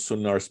Quran, the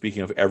Sunnah are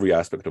speaking of every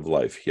aspect of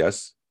life.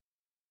 Yes?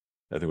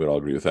 I think we'd all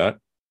agree with that.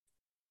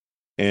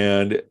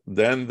 And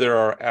then there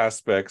are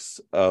aspects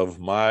of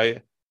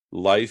my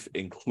life,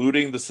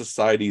 including the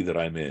society that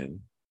I'm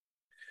in,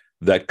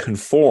 that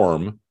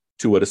conform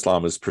to what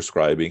Islam is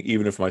prescribing,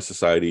 even if my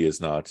society is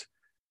not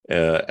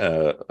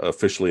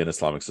officially an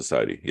Islamic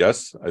society.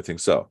 Yes, I think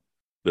so.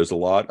 There's a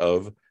lot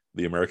of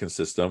the American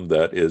system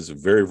that is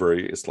very,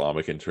 very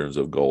Islamic in terms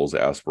of goals,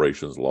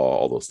 aspirations, law,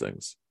 all those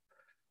things.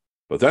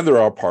 But then there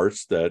are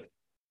parts that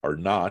are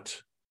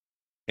not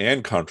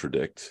and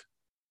contradict.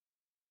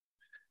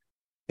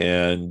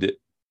 And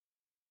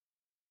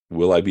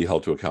will I be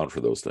held to account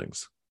for those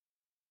things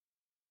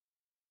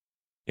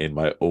in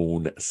my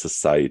own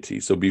society?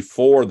 So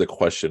before, the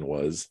question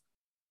was,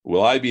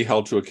 will I be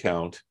held to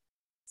account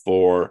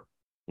for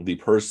the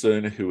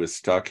person who is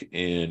stuck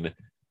in,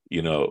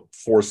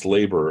 forced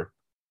labor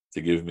to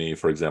give me,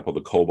 for example,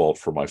 the cobalt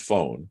for my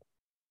phone,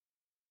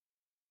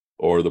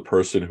 or the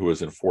person who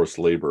is in forced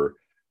labor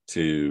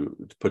to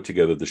put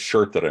together the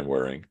shirt that I'm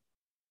wearing?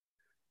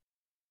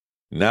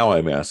 Now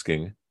I'm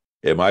asking,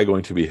 am I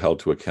going to be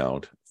held to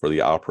account for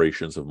the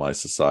operations of my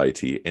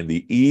society? And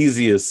the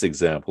easiest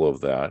example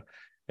of that,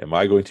 am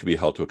I going to be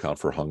held to account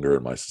for hunger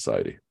in my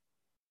society?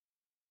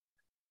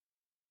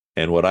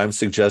 And what I'm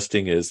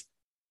suggesting is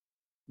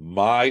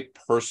my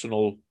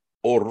personal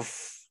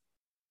urf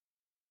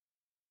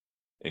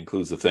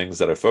includes the things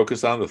that I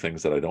focus on, the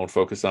things that I don't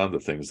focus on, the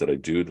things that I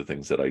do, the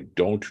things that I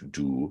don't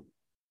do.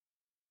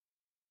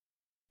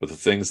 But the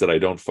things that I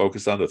don't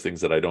focus on, the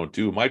things that I don't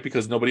do, might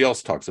because nobody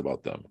else talks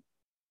about them.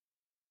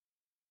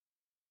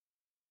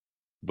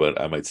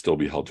 But I might still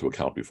be held to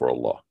account before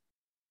Allah.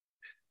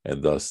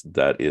 And thus,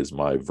 that is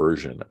my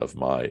version of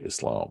my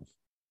Islam.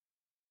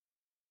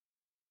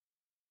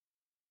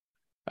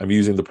 I'm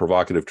using the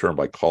provocative term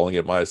by calling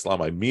it my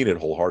Islam. I mean it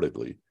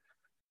wholeheartedly.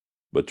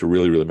 But to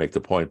really, really make the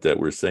point that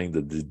we're saying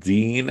that the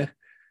deen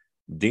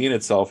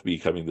itself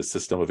becoming the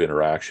system of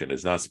interaction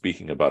is not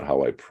speaking about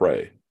how I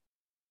pray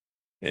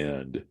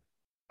and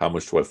how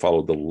much do I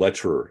follow the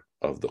letter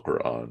of the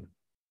Quran,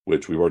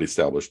 which we've already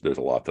established there's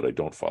a lot that I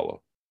don't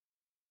follow.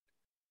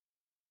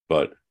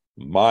 But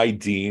my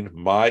deen,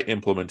 my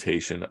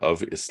implementation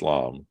of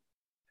Islam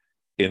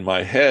in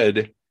my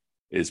head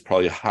is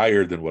probably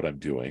higher than what I'm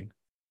doing,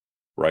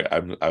 right?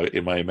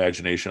 In my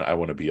imagination, I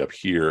want to be up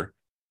here.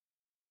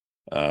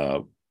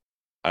 I'm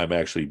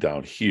actually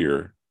down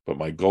here, but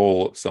my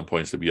goal at some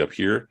point is to be up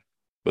here.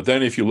 But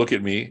then if you look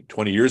at me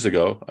 20 years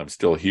ago, I'm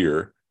still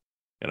here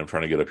and I'm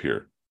trying to get up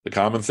here. The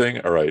common thing,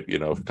 all right,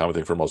 common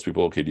thing for most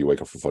people, okay, do you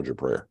wake up for Fajr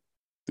prayer,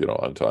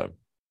 on time?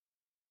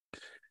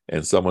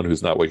 And someone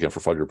who's not waking up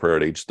for Fajr prayer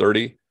at age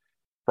 30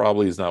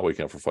 probably is not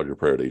waking up for Fajr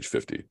prayer at age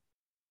 50.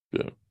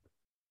 Yeah.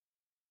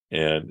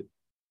 And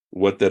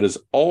what that is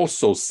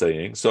also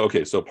saying, so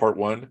part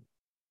one,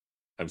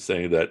 I'm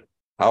saying that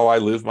how I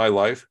live my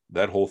life,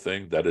 that whole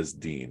thing, that is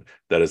deen.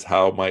 That is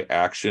how my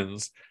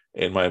actions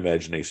and my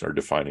imagination are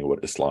defining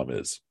what Islam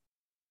is.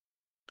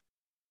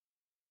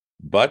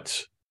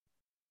 But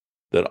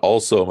that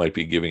also might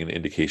be giving an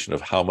indication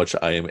of how much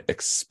I am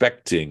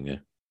expecting,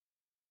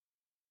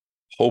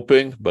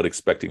 hoping, but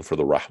expecting for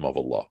the rahmah of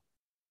Allah.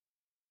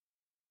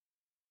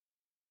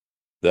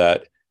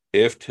 That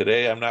if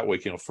today I'm not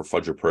waking up for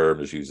Fajr prayer, I'm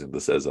just using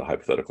this as a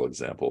hypothetical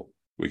example,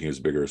 we can use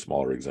bigger or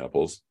smaller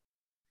examples,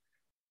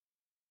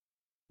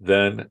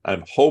 then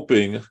I'm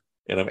hoping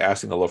and I'm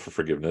asking Allah for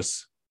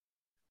forgiveness.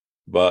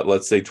 But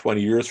let's say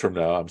 20 years from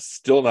now, I'm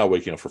still not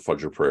waking up for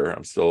Fajr prayer.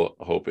 I'm still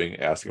hoping,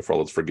 asking for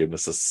Allah's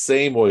forgiveness the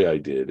same way I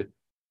did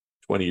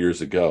 20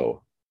 years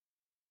ago.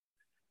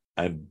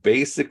 I'm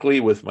basically,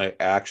 with my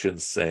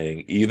actions,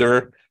 saying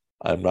either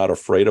I'm not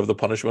afraid of the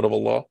punishment of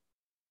Allah,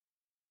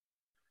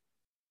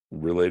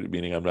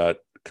 meaning I'm not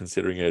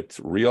considering it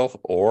real,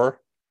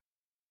 or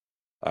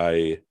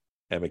I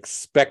am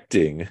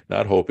expecting,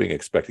 not hoping,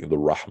 expecting the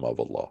rahmah of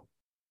Allah.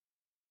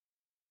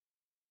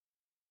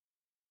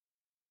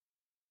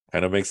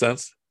 Kind of makes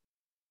sense?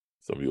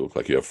 Some of you look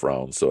like you have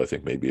frowns, so I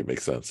think maybe it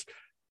makes sense.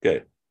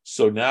 Okay,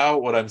 so now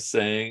what I'm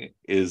saying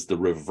is the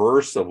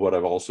reverse of what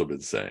I've also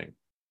been saying.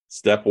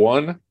 Step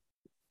one,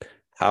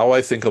 how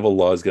I think of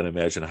Allah is going to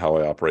imagine how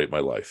I operate my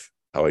life,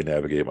 how I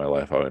navigate my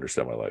life, how I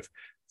understand my life.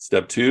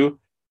 Step two,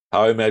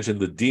 how I imagine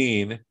the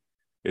deen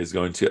is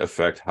going to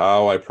affect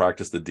how I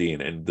practice the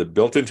deen. And the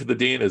built into the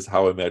deen is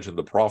how I imagine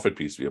the Prophet,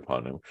 peace be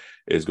upon him,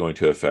 is going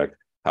to affect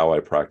how I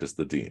practice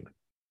the deen.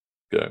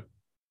 Okay.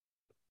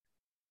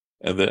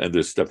 And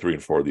there's step 3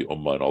 and 4, the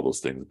ummah and all those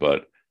things.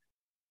 But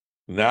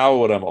now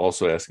what I'm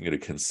also asking you to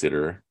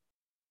consider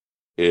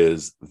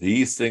is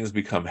these things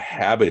become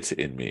habit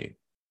in me.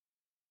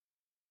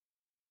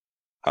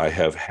 I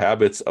have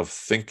habits of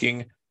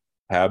thinking,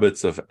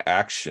 habits of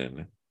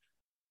action,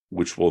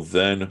 which will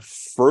then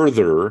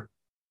further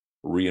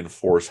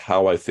reinforce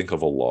how I think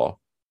of Allah,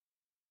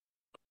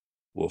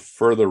 will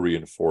further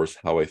reinforce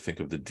how I think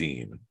of the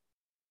deen.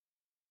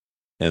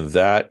 And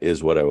that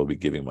is what I will be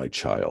giving my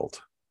child.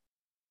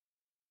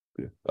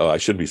 I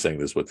shouldn't be saying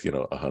this with,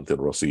 a Hunt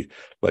and Rossi,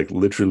 like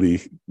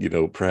literally,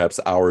 perhaps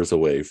hours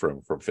away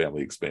from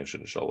family expansion,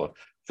 inshallah.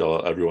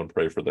 Inshallah, everyone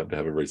pray for them to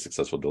have a very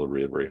successful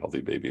delivery and very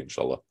healthy baby,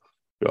 inshallah.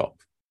 Well,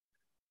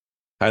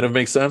 kind of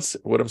makes sense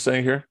what I'm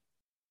saying here.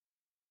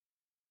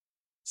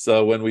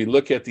 So when we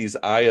look at these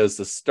ayahs,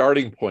 the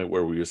starting point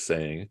where we were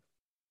saying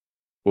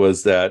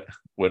was that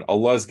when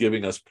Allah is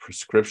giving us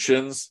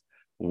prescriptions,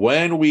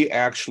 when we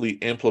actually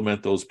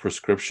implement those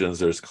prescriptions,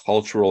 there's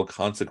cultural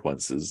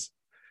consequences.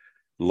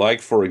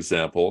 Like, for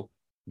example,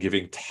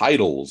 giving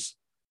titles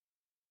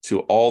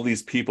to all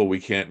these people we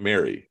can't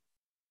marry.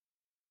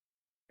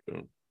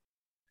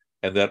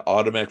 And that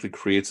automatically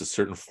creates a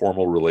certain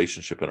formal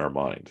relationship in our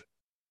mind.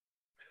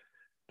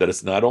 That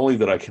it's not only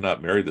that I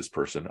cannot marry this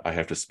person, I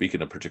have to speak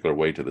in a particular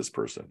way to this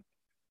person.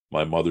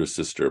 My mother's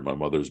sister, my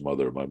mother's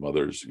mother, my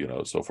mother's,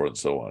 so forth and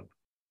so on.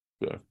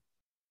 Okay.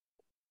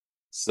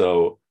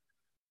 So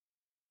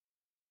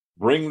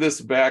bring this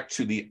back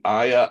to the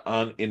ayah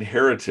on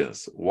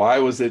inheritance. Why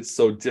was it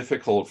so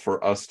difficult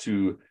for us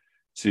to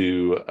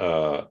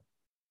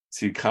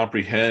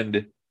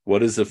comprehend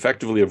what is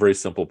effectively a very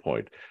simple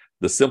point?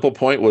 The simple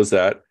point was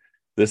that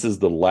this is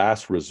the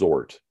last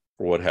resort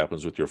for what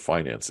happens with your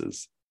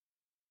finances.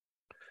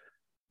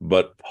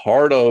 But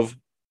part of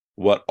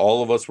what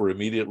all of us were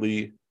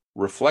immediately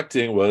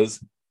reflecting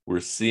was we're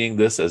seeing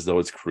this as though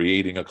it's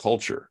creating a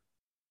culture.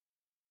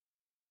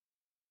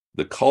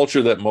 The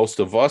culture that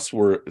most of us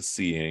were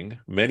seeing,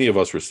 many of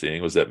us were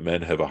seeing, was that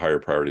men have a higher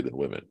priority than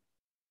women.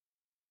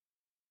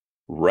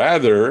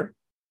 Rather,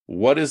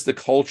 what is the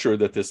culture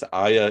that this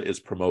ayah is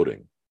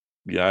promoting?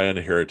 The ayah on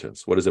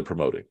inheritance. What is it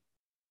promoting?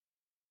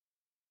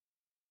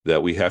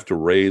 That we have to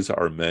raise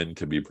our men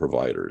to be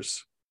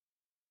providers.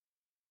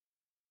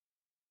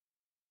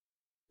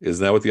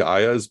 Isn't that what the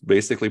ayah is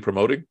basically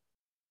promoting?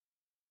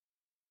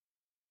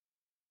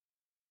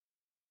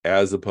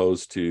 As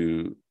opposed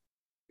to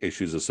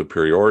issues of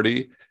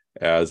superiority,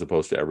 as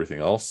opposed to everything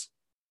else.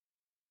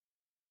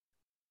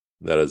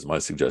 That is my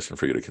suggestion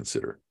for you to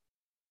consider.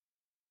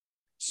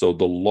 So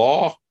the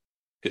law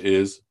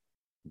is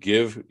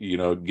give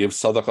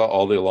sadaqah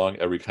all day long,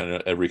 every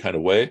kind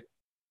of way.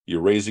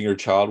 You're raising your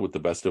child with the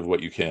best of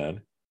what you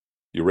can.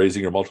 You're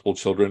raising your multiple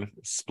children,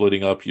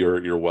 splitting up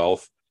your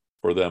wealth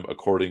for them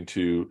according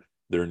to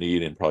their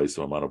need and probably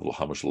some amount of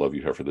how much love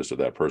you have for this or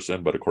that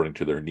person, but according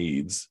to their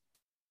needs.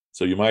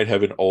 So you might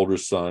have an older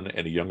son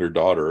and a younger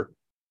daughter,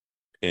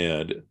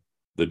 and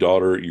the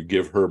daughter, you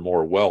give her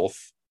more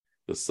wealth.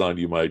 The son,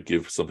 you might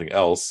give something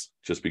else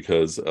just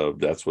because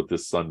that's what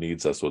this son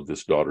needs, that's what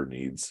this daughter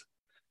needs.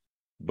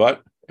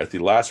 But at the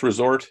last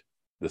resort,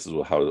 this is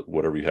how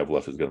whatever you have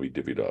left is going to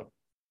be divvied up.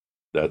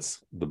 That's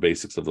the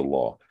basics of the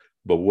law.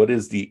 But what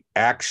is the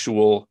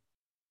actual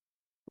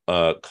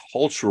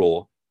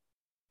cultural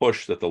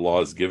push that the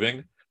law is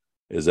giving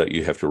is that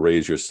you have to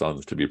raise your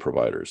sons to be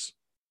providers.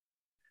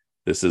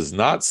 This is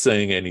not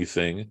saying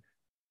anything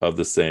of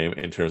the same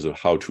in terms of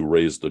how to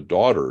raise the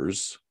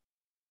daughters.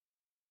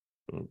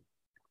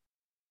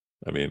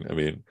 I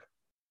mean,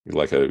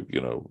 like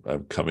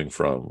I'm coming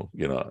from,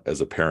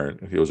 as a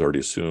parent, he was already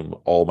assumed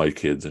all my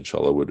kids,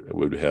 inshallah,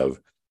 would have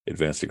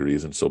advanced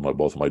degrees. And so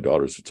both of my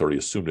daughters, it's already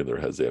assumed in their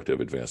heads they have to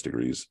have advanced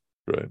degrees,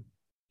 right?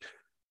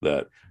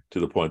 That to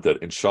the point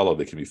that, inshallah,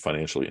 they can be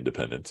financially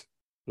independent.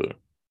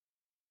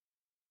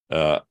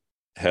 Had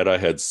I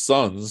had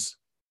sons,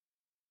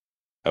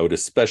 I would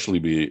especially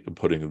be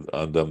putting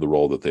on them the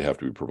role that they have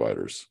to be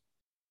providers.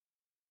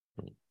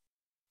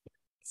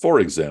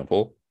 For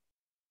example,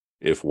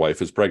 if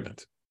wife is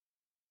pregnant.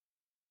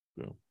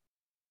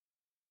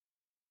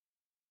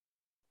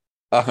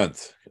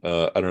 Ahant,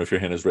 I don't know if your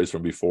hand is raised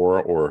from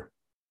before or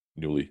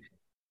newly.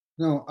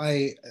 No,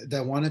 I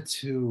wanted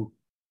to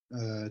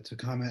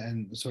comment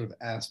and sort of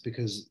ask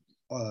because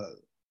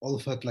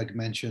Olafat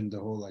mentioned the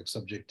whole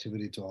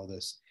subjectivity to all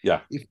this.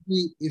 Yeah.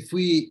 If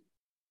we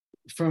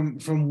from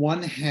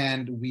one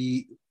hand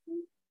we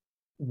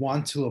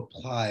want to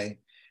apply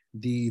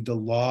the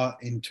law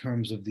in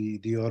terms of the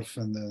urf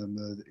and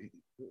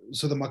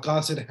so the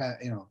maqasid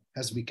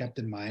has to be kept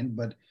in mind,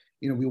 but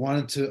we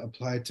wanted to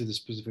apply it to the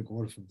specific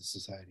urf of the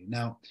society.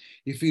 Now,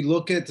 if we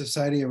look at the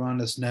society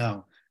around us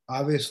now,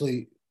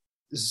 obviously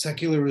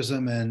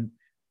secularism and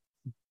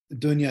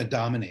dunya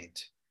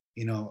dominate.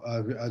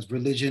 As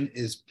religion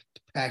is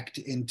packed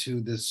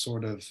into this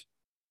sort of,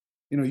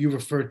 you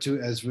refer to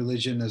as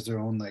religion as their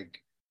own,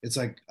 like it's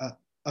like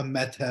a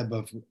method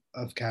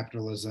of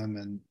capitalism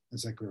and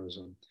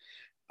secularism.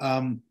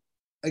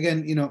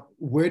 Again,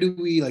 where do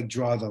we like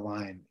draw the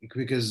line?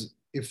 Because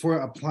if we're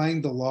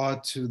applying the law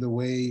to the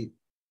way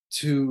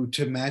to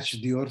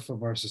match the urf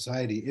of our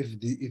society,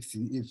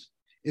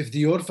 if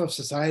the urf of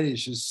society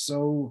is just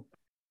so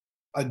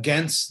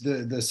against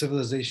the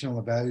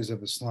civilizational values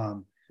of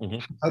Islam,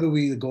 how do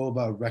we go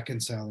about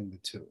reconciling the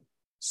two?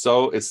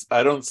 So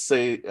I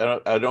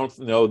don't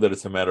know that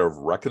it's a matter of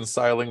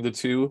reconciling the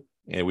two,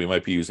 and we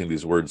might be using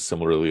these words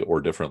similarly or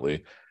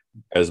differently,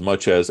 as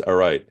much as, all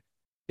right,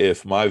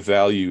 if my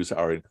values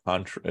are in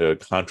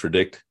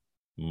contradict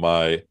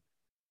my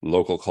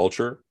local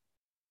culture,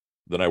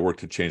 then I work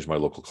to change my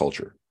local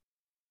culture.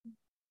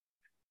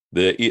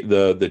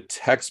 The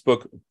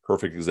textbook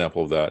perfect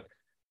example of that,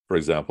 for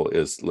example,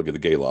 is look at the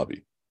gay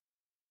lobby.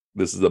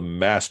 This is a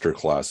master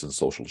class in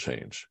social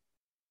change.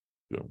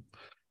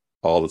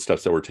 All the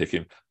steps that were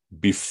taken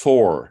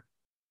before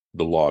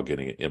the law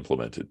getting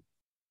implemented.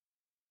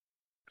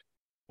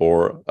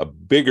 Or a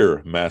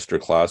bigger master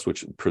class,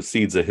 which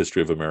precedes the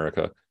history of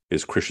America,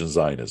 is Christian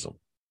Zionism.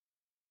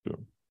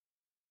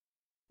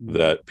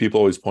 That people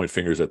always point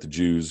fingers at the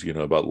Jews,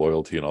 about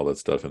loyalty and all that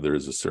stuff, and there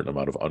is a certain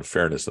amount of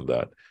unfairness in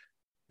that.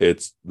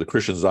 It's the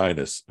Christian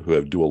Zionists who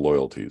have dual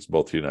loyalties,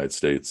 both to the United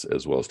States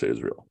as well as to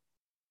Israel.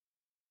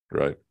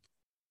 Right?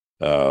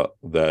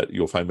 That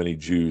you'll find many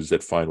Jews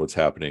that find what's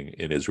happening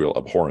in Israel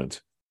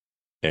abhorrent,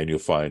 and you'll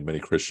find many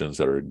Christians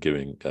that are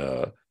giving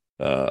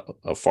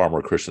far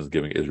more Christians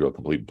giving Israel a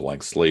complete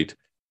blank slate,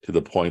 to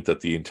the point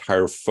that the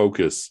entire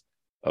focus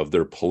of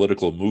their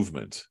political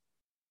movement,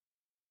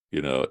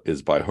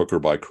 is by hook or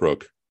by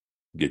crook,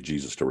 get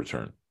Jesus to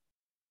return.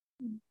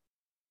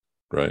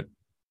 Right?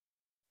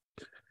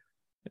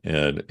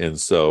 And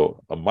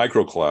so a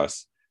micro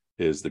class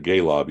is the gay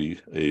lobby,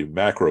 a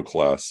macro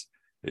class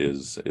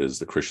is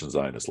the Christian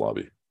Zionist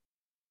lobby.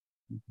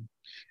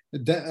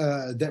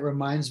 That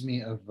reminds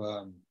me of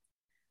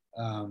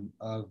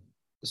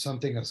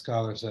something a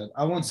scholar said.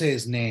 I won't say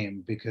his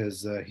name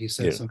because he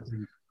said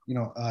something,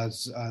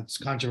 it's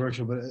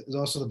controversial, but it's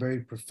also very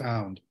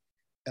profound.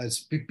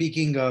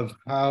 Speaking of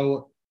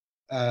how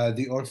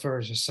the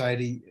Orpha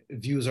society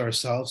views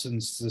ourselves in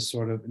this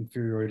sort of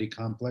inferiority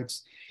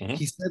complex,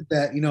 he said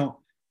that,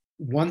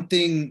 one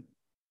thing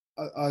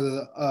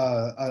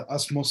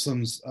us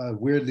Muslims,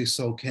 weirdly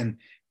so, can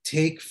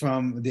take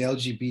from the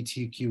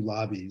LGBTQ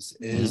lobbies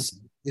is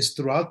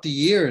throughout the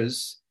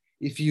years,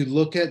 if you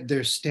look at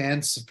their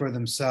stance for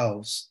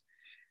themselves,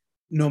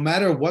 no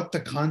matter what the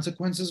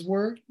consequences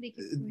were,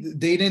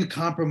 they didn't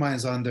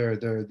compromise on their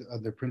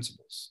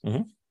principles,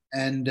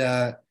 and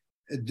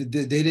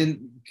they didn't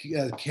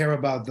care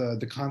about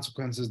the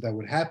consequences that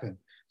would happen.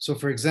 So,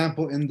 for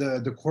example, in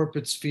the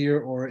corporate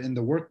sphere or in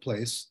the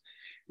workplace,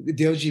 the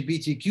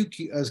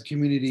LGBTQ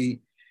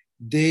community,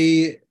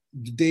 they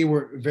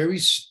were very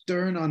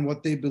stern on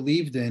what they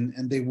believed in,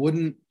 and they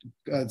wouldn't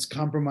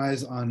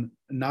compromise on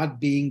not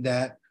being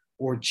that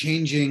or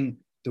changing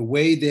the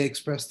way they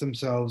expressed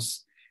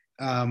themselves.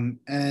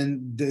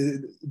 And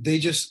they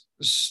just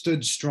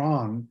stood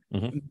strong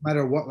no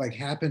matter what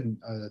happened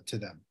to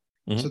them.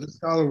 So the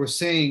scholar was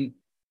saying,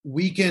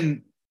 we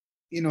can,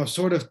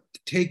 sort of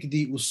take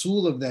the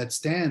usul of that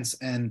stance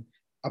and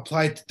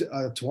apply it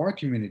to our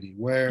community,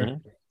 where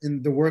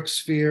in the work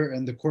sphere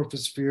and the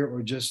corporate sphere,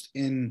 or just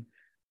in,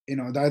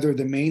 either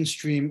the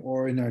mainstream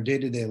or in our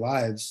day-to-day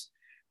lives,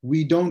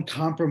 we don't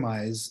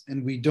compromise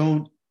and we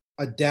don't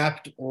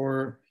adapt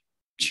or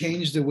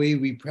change the way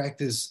we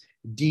practice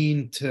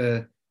deen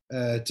to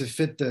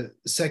fit the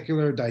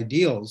secular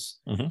ideals.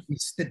 We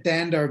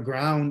stand our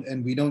ground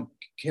and we don't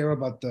care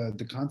about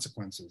the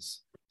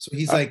consequences. So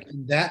he's like,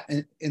 in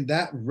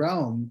that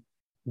realm,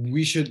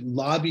 we should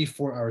lobby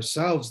for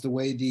ourselves the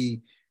way the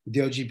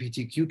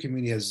LGBTQ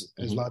community has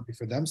lobbied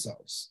for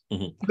themselves,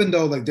 even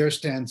though their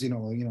stance,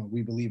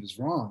 we believe is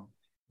wrong.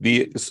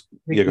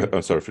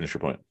 I'm sorry, finish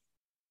your point.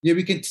 Yeah,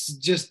 we can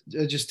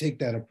just take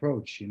that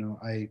approach.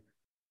 I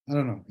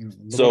don't know.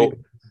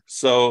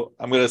 So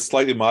I'm going to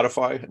slightly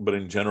modify, but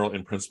in general,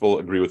 in principle,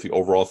 agree with the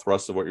overall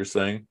thrust of what you're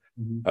saying.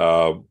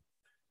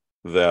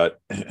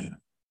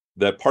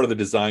 That part of the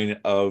design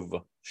of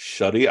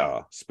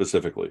Sharia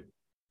specifically,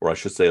 or I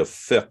should say of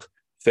fiqh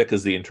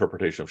is the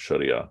interpretation of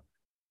Sharia,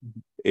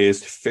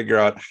 is to figure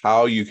out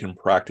how you can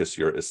practice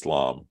your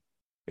Islam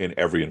in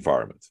every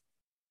environment,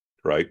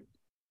 right?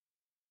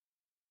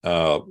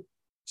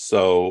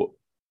 So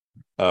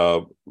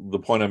the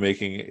point I'm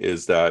making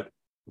is that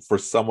for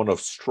someone of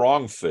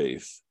strong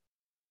faith,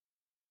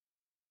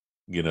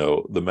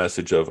 the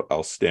message of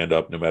I'll stand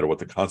up no matter what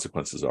the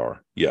consequences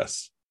are,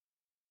 yes.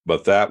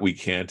 But that we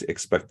can't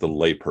expect the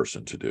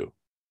layperson to do.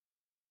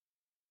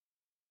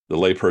 The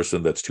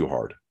layperson, that's too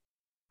hard,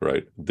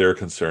 right? Their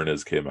concern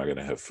is, okay, am I going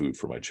to have food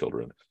for my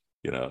children?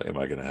 Am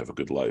I going to have a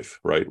good life,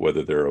 right?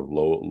 Whether they're of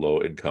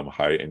low income,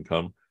 high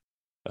income,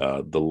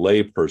 the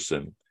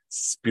layperson,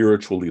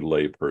 spiritually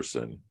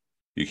layperson,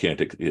 you can't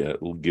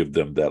give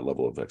them that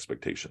level of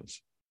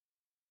expectations.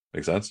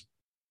 Make sense?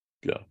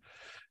 Yeah.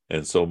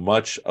 And so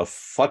much of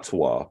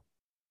fatwa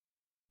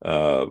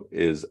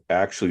is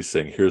actually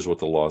saying, here's what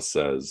the law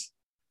says.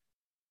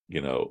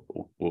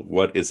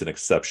 What is an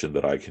exception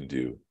that I can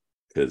do?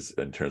 Because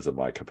in terms of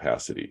my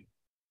capacity,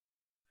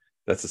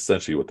 that's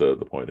essentially what the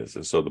point is.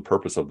 And so the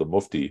purpose of the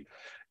mufti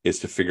is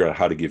to figure out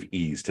how to give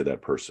ease to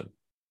that person.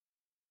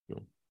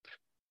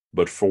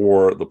 But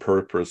for the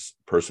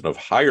person of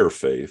higher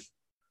faith,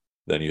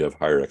 then you have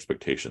higher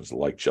expectations,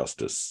 like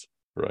justice,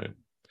 right?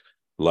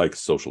 Like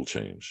social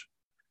change.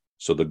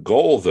 So the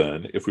goal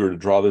then, if we were to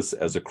draw this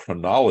as a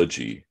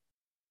chronology,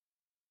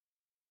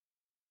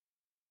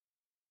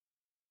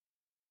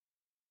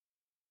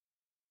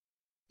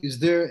 is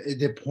there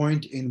the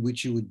point in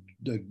which you would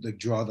like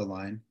draw the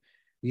line?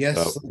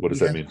 Yes. what does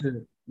that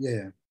mean?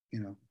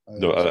 No, I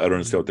don't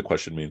understand what the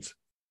question means.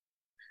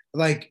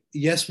 Like,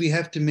 yes, we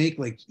have to make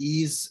like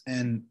ease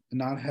and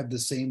not have the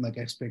same like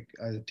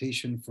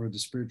expectation for the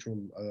spiritual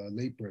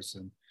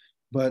layperson,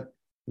 but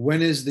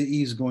when is the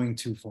ease going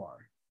too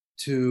far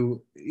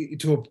to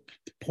a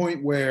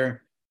point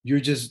where you're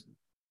just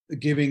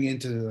giving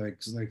into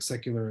like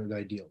secular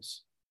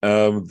ideals?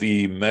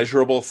 The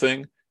measurable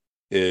thing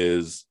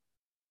is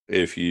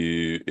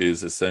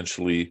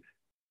essentially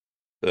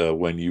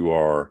when you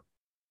are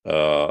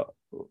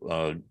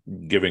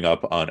giving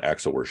up on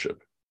acts of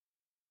worship.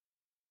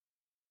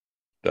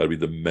 That would be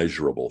the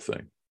measurable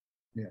thing.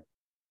 Yeah.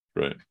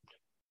 Right.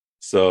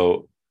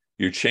 So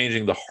you're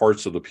changing the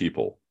hearts of the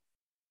people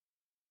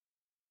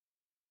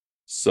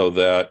so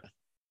that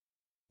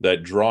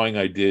drawing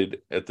I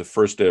did at the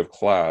first day of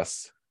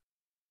class,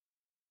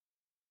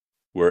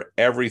 where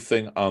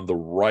everything on the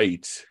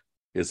right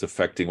is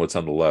affecting what's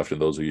on the left.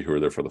 And those of you who are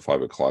there for the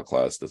 5 o'clock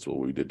class, that's what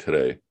we did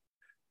today.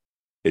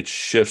 It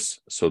shifts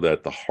so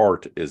that the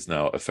heart is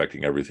now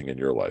affecting everything in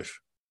your life.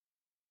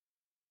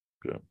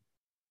 Okay.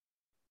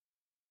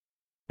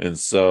 And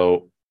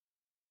so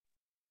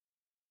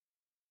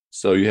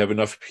you have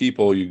enough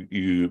people,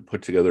 you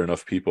put together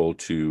enough people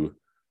to,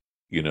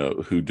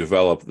 who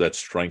develop that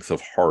strength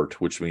of heart,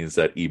 which means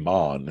that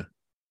iman,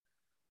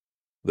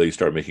 that you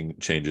start making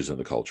changes in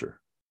the culture.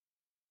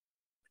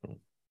 And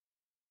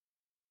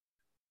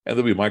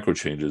there'll be micro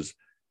changes,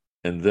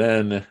 and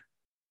then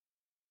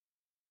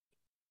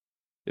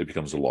it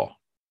becomes a law.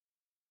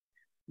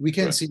 We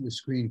can't see the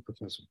screen,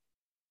 Professor.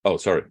 Oh,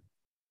 sorry.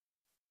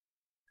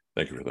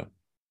 Thank you for that.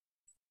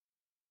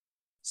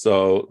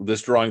 So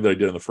this drawing that I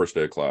did on the first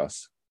day of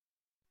class,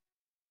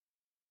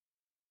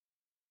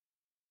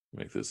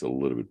 make this a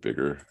little bit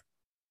bigger,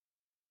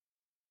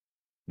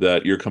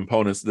 that your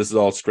components, this is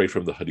all straight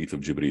from the hadith of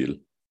Jibril.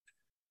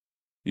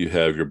 You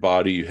have your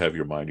body, you have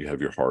your mind, you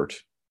have your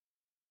heart,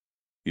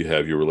 you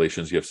have your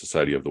relations, you have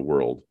society, you have the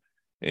world.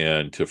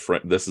 And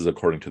this is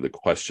according to the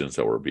questions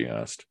that were being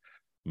asked.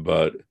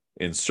 But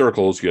in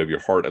circles, you have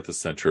your heart at the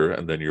center,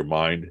 and then your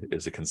mind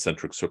is a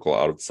concentric circle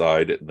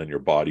outside, and then your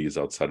body is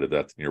outside of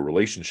that, and your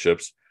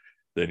relationships,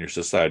 then your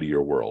society,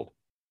 your world.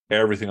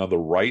 Everything on the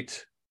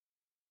right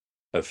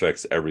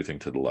affects everything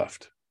to the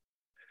left.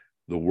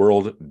 The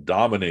world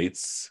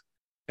dominates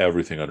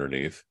everything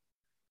underneath.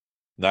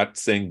 Not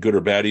saying good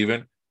or bad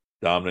even.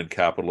 Dominant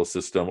capitalist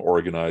system,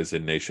 organized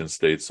in nation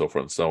states, so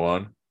forth and so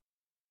on,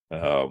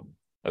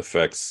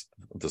 affects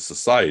the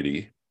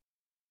society.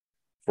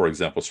 For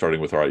example,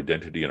 starting with our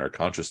identity and our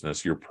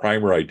consciousness, your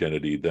primary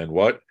identity, then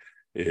what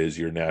is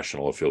your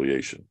national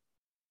affiliation?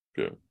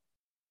 Good.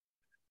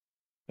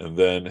 And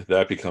then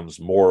that becomes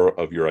more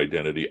of your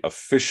identity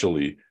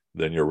officially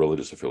than your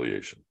religious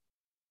affiliation.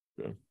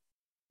 Good.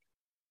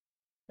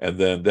 And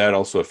then that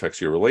also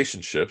affects your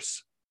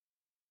relationships,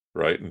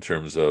 right? In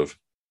terms of,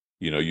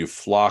 you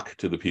flock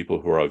to the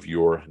people who are of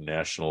your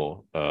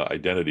national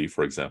identity,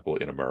 for example,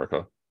 in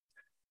America.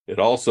 It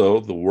also,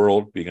 the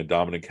world being a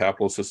dominant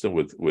capitalist system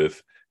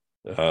with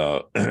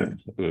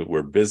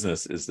where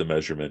business is the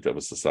measurement of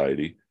a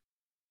society,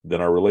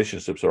 then our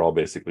relationships are all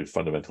basically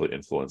fundamentally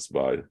influenced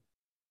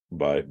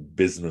by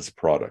business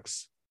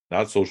products,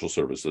 not social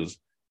services.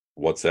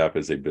 WhatsApp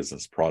is a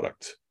business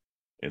product.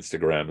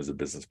 Instagram is a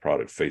business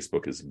product.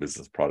 Facebook is a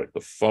business product.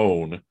 The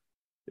phone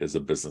is a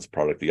business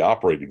product. The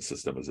operating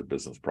system is a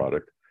business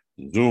product.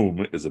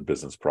 Zoom is a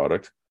business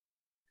product.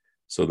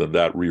 So then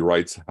that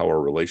rewrites how our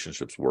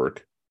relationships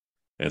work.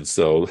 And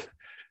so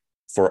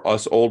for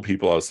us old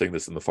people, I was saying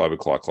this in the 5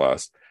 o'clock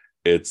class,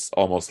 it's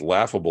almost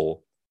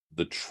laughable,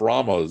 the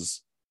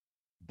traumas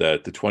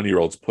that the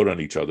 20-year-olds put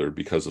on each other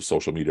because of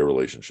social media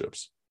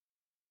relationships.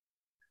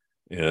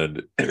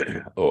 And,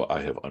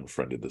 I have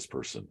unfriended this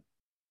person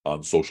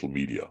on social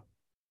media,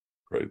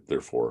 right?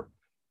 Therefore,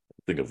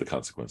 think of the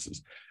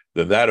consequences.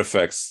 Then that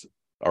affects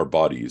our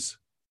bodies,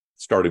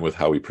 starting with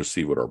how we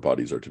perceive what our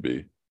bodies are to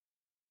be.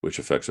 which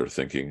affects our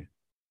thinking,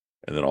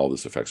 and then all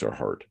this affects our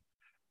heart.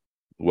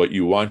 What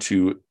you want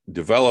to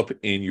develop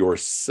in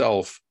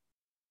yourself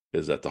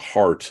is at the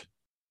heart.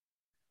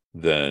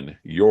 Then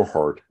your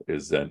heart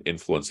is then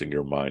influencing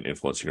your mind,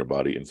 influencing your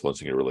body,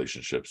 influencing your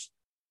relationships,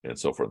 and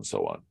so forth and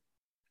so on.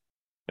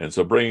 And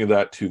so bringing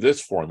that to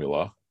this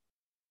formula,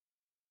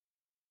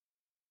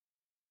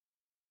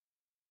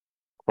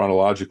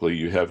 chronologically,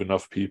 you have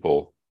enough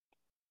people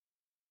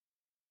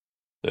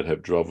that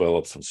have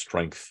developed some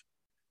strength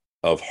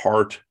of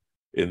heart.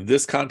 In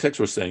this context,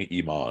 we're saying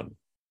Iman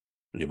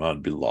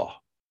billah,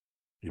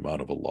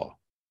 Iman of Allah.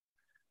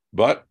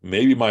 But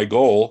maybe my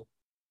goal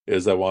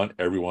is I want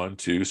everyone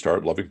to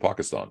start loving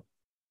Pakistan,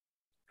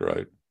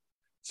 right?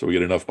 So we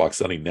get enough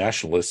Pakistani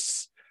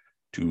nationalists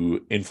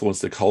to influence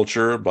the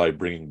culture by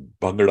bringing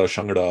Bhangra,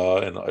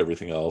 Shangra, and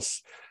everything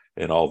else,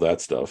 and all that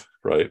stuff,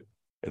 right?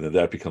 And then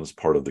that becomes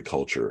part of the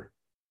culture,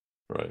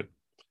 right?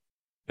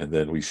 And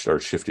then we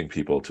start shifting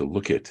people to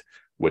look at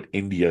what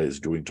India is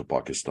doing to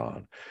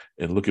Pakistan,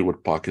 and look at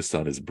what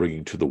Pakistan is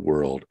bringing to the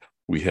world.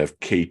 We have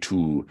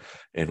K2,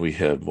 and we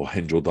have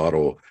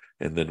Mohenjo-daro,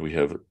 and then we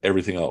have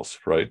everything else,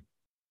 right?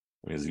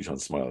 I mean,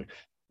 Zishan's smiling.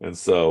 And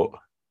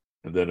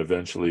then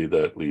eventually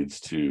that leads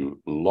to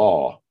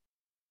law.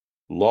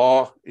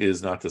 Law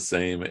is not the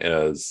same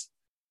as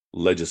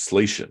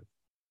legislation.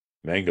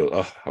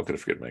 Mango, how could I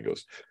forget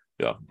mangoes?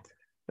 Yeah.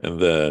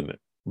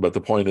 But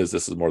the point is,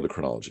 this is more the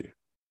chronology.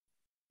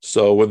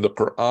 So when the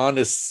Quran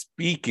is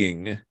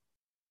speaking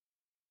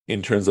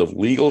in terms of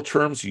legal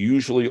terms,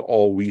 usually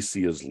all we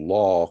see is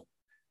law,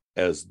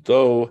 as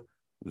though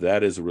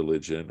that is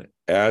religion,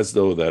 as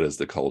though that is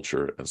the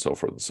culture, and so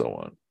forth and so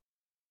on.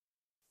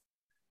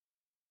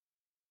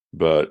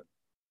 But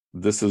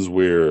this is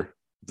where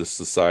the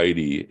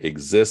society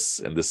exists,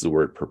 and this is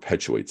where it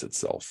perpetuates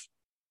itself.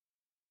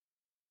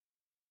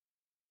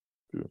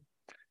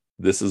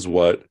 This is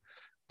what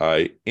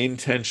I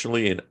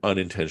intentionally and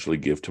unintentionally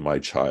give to my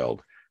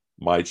child.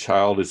 My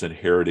child is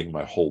inheriting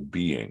my whole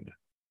being.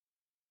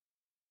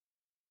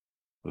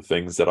 The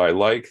things that I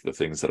like, the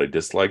things that I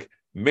dislike,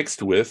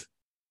 mixed with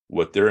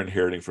what they're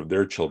inheriting from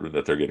their children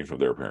that they're getting from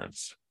their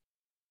parents.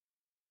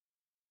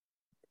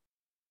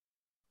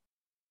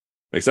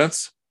 Make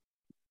sense?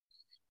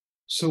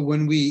 So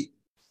when we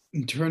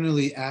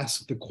internally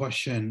ask the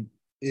question,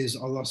 is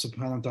Allah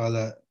subhanahu wa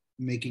ta'ala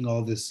making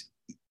all this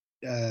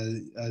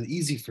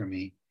easy for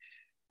me?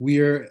 We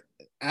are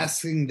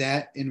asking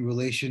that in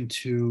relation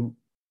to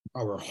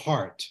our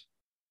heart.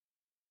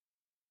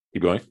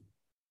 Keep going.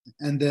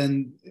 And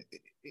then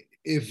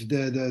if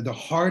the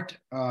heart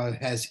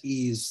has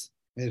ease,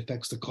 it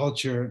affects the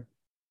culture,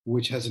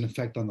 which has an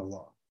effect on the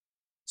law.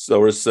 So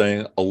we're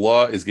saying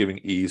Allah is giving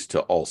ease to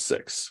all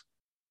six.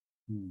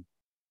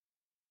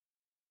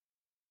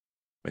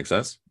 Make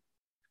sense?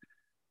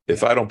 Yeah.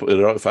 If I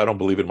don't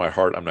believe it in my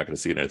heart, I'm not going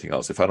to see it in anything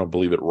else. If I don't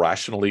believe it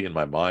rationally in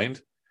my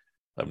mind,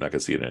 I'm not going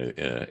to see it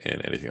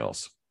in anything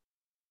else.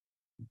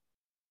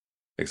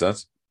 Make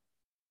sense?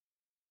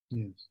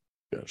 Yes.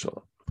 Yeah,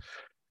 inshallah.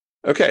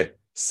 Okay,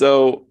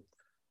 so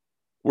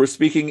we're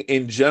speaking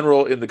in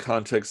general in the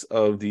context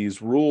of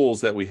these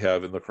rules that we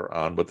have in the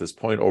Quran, but this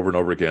point over and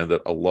over again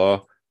that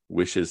Allah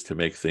wishes to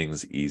make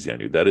things easy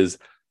on you. That is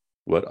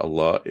what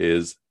Allah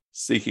is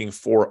seeking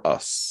for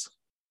us.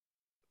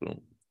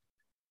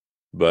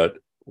 But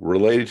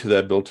related to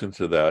that, built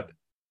into that,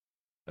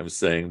 I'm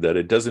saying that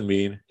it doesn't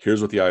mean,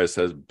 here's what the ayah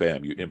says,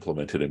 bam, you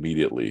implement it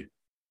immediately,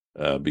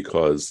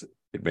 because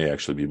it may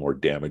actually be more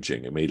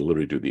damaging. It may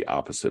literally do the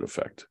opposite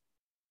effect.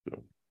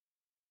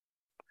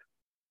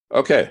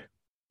 Okay.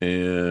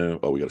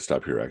 And we got to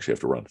stop here. Actually, I have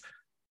to run.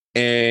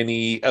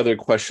 Any other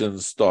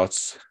questions,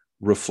 thoughts,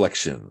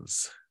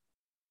 reflections?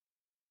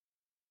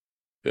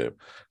 Okay.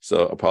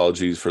 So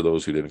apologies for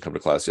those who didn't come to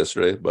class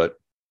yesterday, but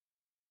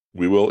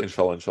we will,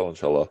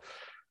 inshallah,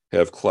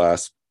 have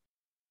class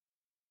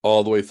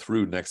all the way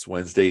through next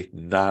Wednesday,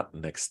 not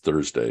next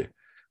Thursday.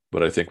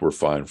 But I think we're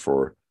fine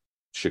for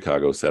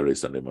Chicago, Saturday,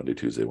 Sunday, Monday,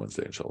 Tuesday,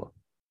 Wednesday, inshallah.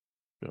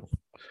 Yeah.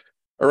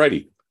 All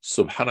righty.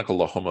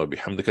 Subhanakallahumma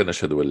bihamdika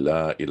nashhadu an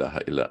la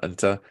ilaha illa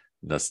anta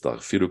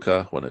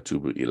nastaghfiruka wa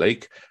natubu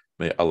ilaik.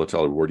 May Allah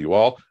Ta'ala reward you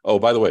all. Oh,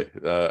 by the way,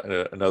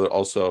 another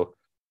also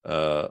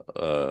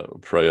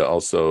prayer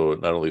also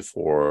not only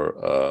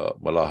for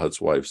Malahat's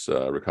wife's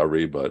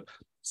recovery, but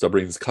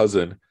Sabrine's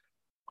cousin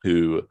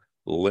who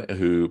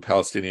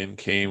Palestinian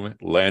came,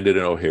 landed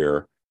in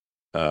O'Hare.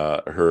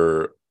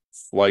 Her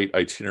flight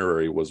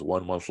itinerary was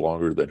 1 month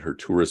longer than her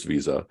tourist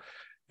visa.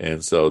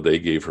 And so they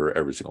gave her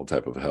every single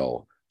type of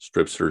hell.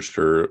 Strip searched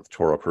her,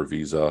 tore up her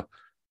visa,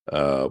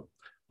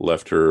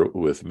 left her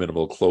with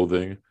minimal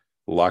clothing,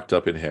 locked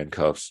up in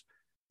handcuffs,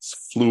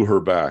 flew her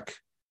back,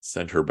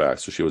 sent her back.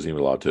 So she wasn't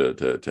even allowed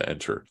to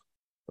enter.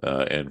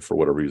 And for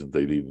whatever reason,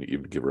 they didn't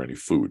even give her any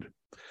food.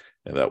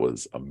 And that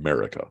was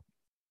America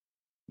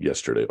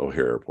yesterday,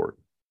 O'Hare Airport.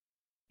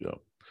 Yeah.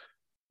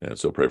 And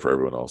so pray for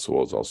everyone else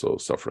who is also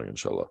suffering,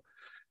 inshallah.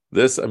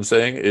 This, I'm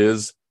saying,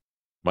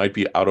 might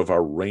be out of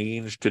our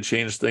range to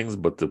change things,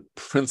 but the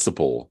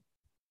principle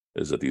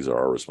is that these are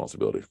our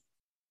responsibility.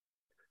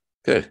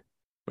 Okay.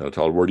 May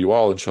Allah reward you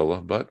all,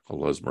 inshallah, but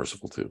Allah is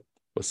merciful too.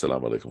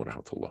 Wassalamu alaikum wa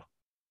rahmatullah.